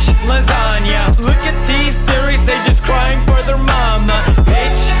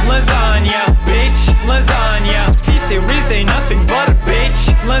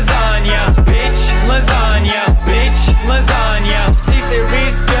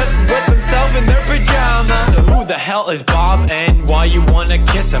 is Bob and why you wanna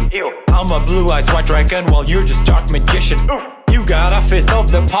kiss him? Ew. I'm a blue-eyed white dragon while you're just dark magician. Oof. You got a fifth of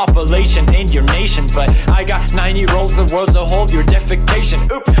the population in your nation, but I got 90 rolls of worlds to hold your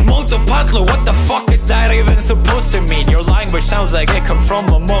defecation. Oops. Multipatlo, what the fuck is that even supposed to mean? Your language sounds like it come from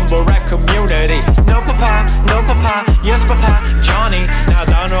a mumble rap community. No papa, yes papa, Johnny. Now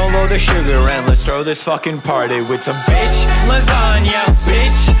download the sugar and let's throw this fucking party with some bitch lasagna,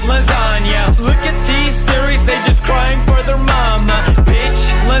 bitch lasagna. Look at T-Series, they just crying for their mama.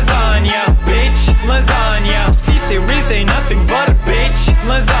 Bitch lasagna, bitch lasagna. T-Series ain't nothing but a bitch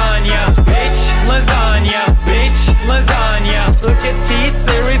lasagna, bitch lasagna, bitch lasagna. Look at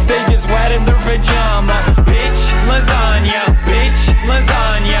T-Series, they just wet in their pajama. Bitch lasagna, bitch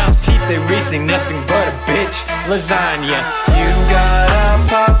lasagna. T-Series ain't nothing but a bitch lasagna. You got a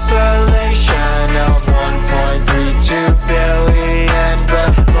population of 1.32 billion,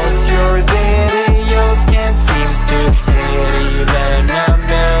 but most your videos can't seem to hit even a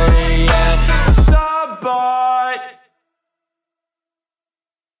million. Sabot.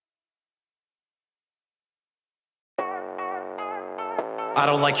 I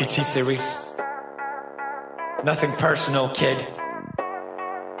don't like your T-Series. Nothing personal, kid.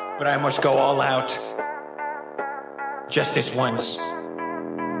 But I must go all out. Just this once.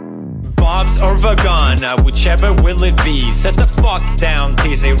 Bob's or Vagana, whichever will it be. Set the fuck down,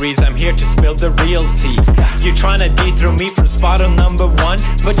 T-Series, I'm here to spill the real tea. You tryna dethrone me from spot on number one,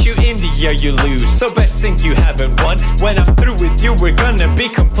 but you in the year you lose, so best think you haven't won. When I'm through with you, we're gonna be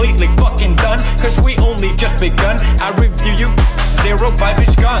completely fucking done, cause we only just begun. I review you, zero vibe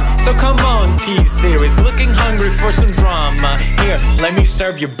is gone. So come on, T-Series, looking hungry for some drama. Here, let me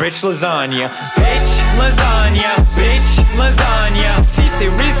serve you bitch lasagna. Bitch lasagna, bitch lasagna.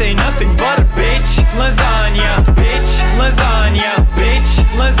 T-Series ain't nothing but a bitch lasagna, bitch lasagna, bitch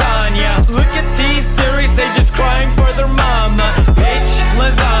lasagna. Look at T-Series, they just crying for their mama. Bitch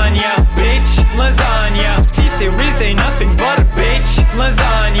lasagna, bitch lasagna. T-Series ain't nothing but a bitch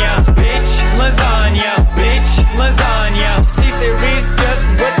lasagna, bitch lasagna, bitch lasagna. T-Series just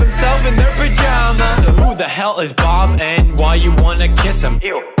whip himself in their pajamas. So who the hell is Bob and why you wanna kiss him?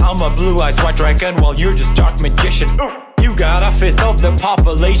 Ew. I'm a blue-eyed white dragon while you're just dark magician. Oof. You got a fifth of the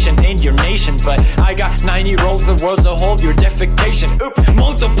population in your nation, but I got 90 rolls of worlds to hold your defecation. Oops.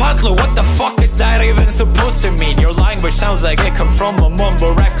 Multipatlo, what the fuck is that even supposed to mean? Your language sounds like it come from a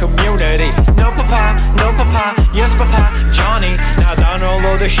mumble rap community. No papa, yes papa, Johnny. Now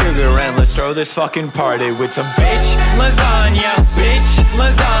download the sugar and let's throw this fucking party with some bitch lasagna, bitch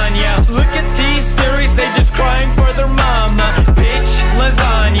lasagna. Look at T-Series, they just crying for their mama. Bitch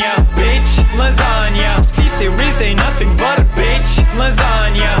lasagna, bitch lasagna. T-Series ain't nothing but a bitch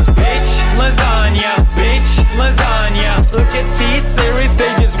lasagna, bitch lasagna, bitch lasagna. Look at T-Series, they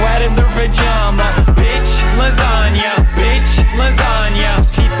just wet in their pajama. Bitch lasagna, bitch lasagna.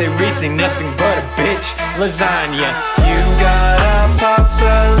 T-Series ain't nothing but a bitch lasagna. You got a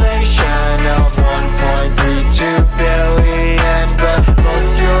population of 1.32 billion, but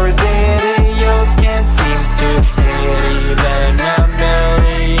most your videos can't seem to hit even a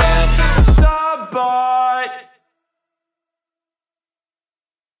million. Sabot.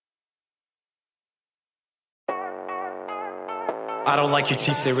 I don't like your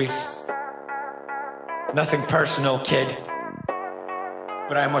T-Series. Nothing personal, kid.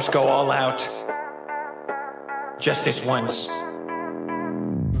 But I must go all out. Just this once.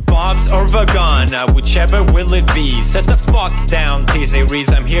 Bob's or Vagana, whichever will it be. Set the fuck down,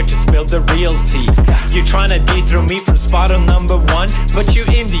 T-Series, I'm here to spill the real tea. You tryna dethrone me from spot on number one, but you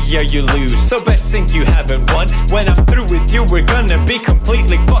in the year you lose, so best think you haven't won. When I'm through with you, we're gonna be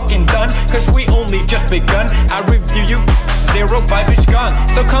completely fucking done, cause we only just begun. I review you, zero vibe is gone.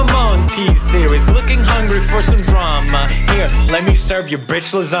 So come on, T-Series, looking hungry for some drama. Here, let me serve you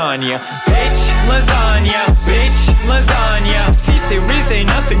bitch lasagna. Bitch lasagna, bitch lasagna. T-Series ain't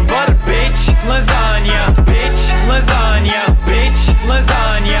nothing but a bitch lasagna, bitch lasagna, bitch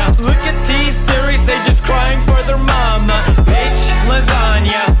lasagna. Look at T-Series, they just crying for their mama. Bitch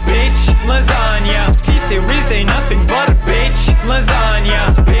lasagna, bitch lasagna. T-Series ain't nothing but a bitch lasagna,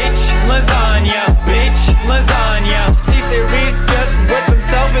 bitch lasagna, bitch lasagna. T-Series just whip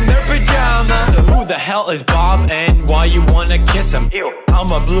himself in their pajamas. So who the hell is Bob and why you wanna kiss him? Ew.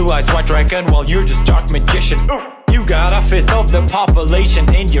 I'm a blue-eyed white dragon while you're just dark magician. Oof. You got a fifth of the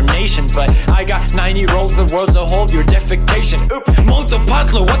population in your nation, but I got 90 rolls of worlds to hold your defecation. Oops,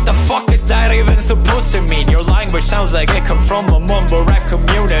 multipatlo, what the fuck is that even supposed to mean? Your language sounds like it come from a mumble rap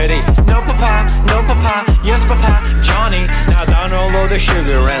community. No papa, yes papa, Johnny. Now download the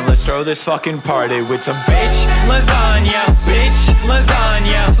sugar and let's throw this fucking party with some bitch lasagna, bitch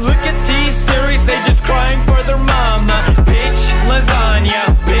lasagna. Look at T-Series, they just crying for their mama. Bitch lasagna,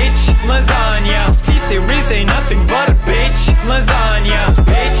 bitch lasagna. T-Series ain't nothing but a bitch lasagna,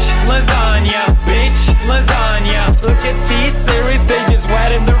 bitch lasagna, bitch lasagna. Look at T-Series, they just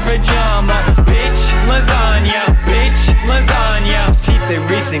wet in their pajama. Bitch lasagna, bitch lasagna.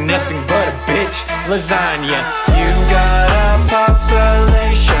 T-Series ain't nothing but a bitch lasagna. You got a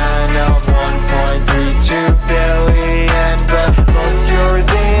population of 1.32 billion, but most your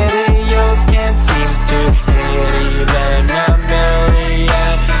videos can't seem to hit even a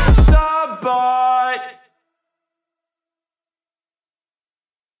million. Sabot.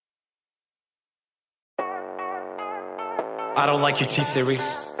 I don't like your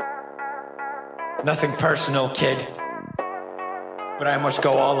T-Series. Nothing personal, kid, but I must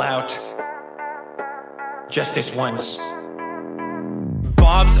go all out. Just this once.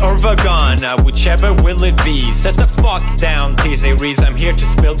 Bob's or Vagana, whichever will it be. Set the fuck down, T-Series, I'm here to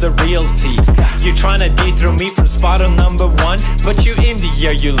spill the real tea. You tryna dethrone me from spot on number one, but you in the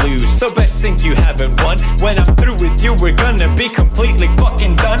year you lose, so best think you haven't won. When I'm through with you, we're gonna be completely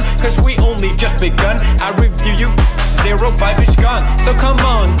fucking done, cause we only just begun. I review you, 0 vibe is gone. So come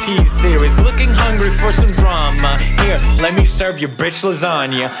on, T-Series, looking hungry for some drama. Here, let me serve you bitch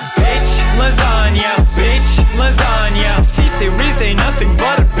lasagna. Bitch lasagna, bitch lasagna. T-Series ain't nothing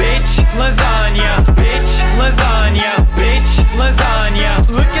but a bitch lasagna. Bitch lasagna, bitch lasagna.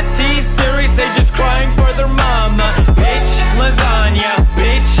 Look at T-Series, they just crying for their mama. Bitch lasagna,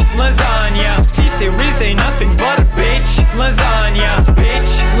 bitch lasagna. T-Series ain't nothing but a bitch lasagna.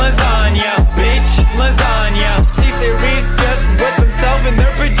 Bitch lasagna, bitch lasagna. T-Series just with themselves in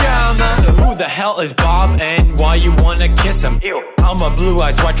their pajamas. So who the hell is Bob and why you wanna kiss him? Ew. I'm a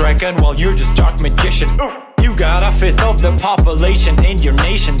blue-eyed white dragon while you're just dark magician. You got a fifth of the population in your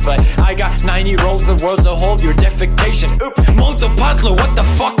nation, but I got 90 rolls of worlds to hold your defecation. Oops, multipatlo, what the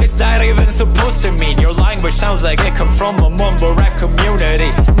fuck is that even supposed to mean? Your language sounds like it come from a mumble rap community.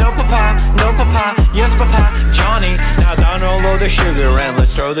 No papa, yes papa, Johnny. Now download the sugar and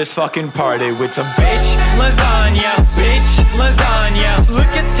let's throw this fucking party with some bitch lasagna, bitch lasagna. Look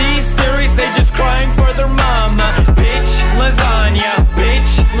at T-Series, they just crying for their mama. Bitch lasagna,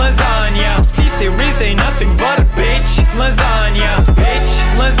 bitch lasagna. T-Series ain't nothing but a bitch lasagna. Bitch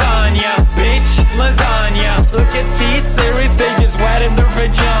lasagna, bitch lasagna. Look at T-Series, they just wet in their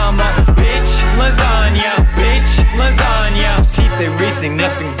pajama. Bitch lasagna, bitch lasagna. T-Series ain't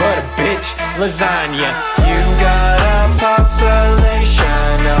nothing but a bitch lasagna. You got a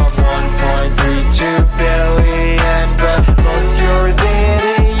population of 1.32 billion, but most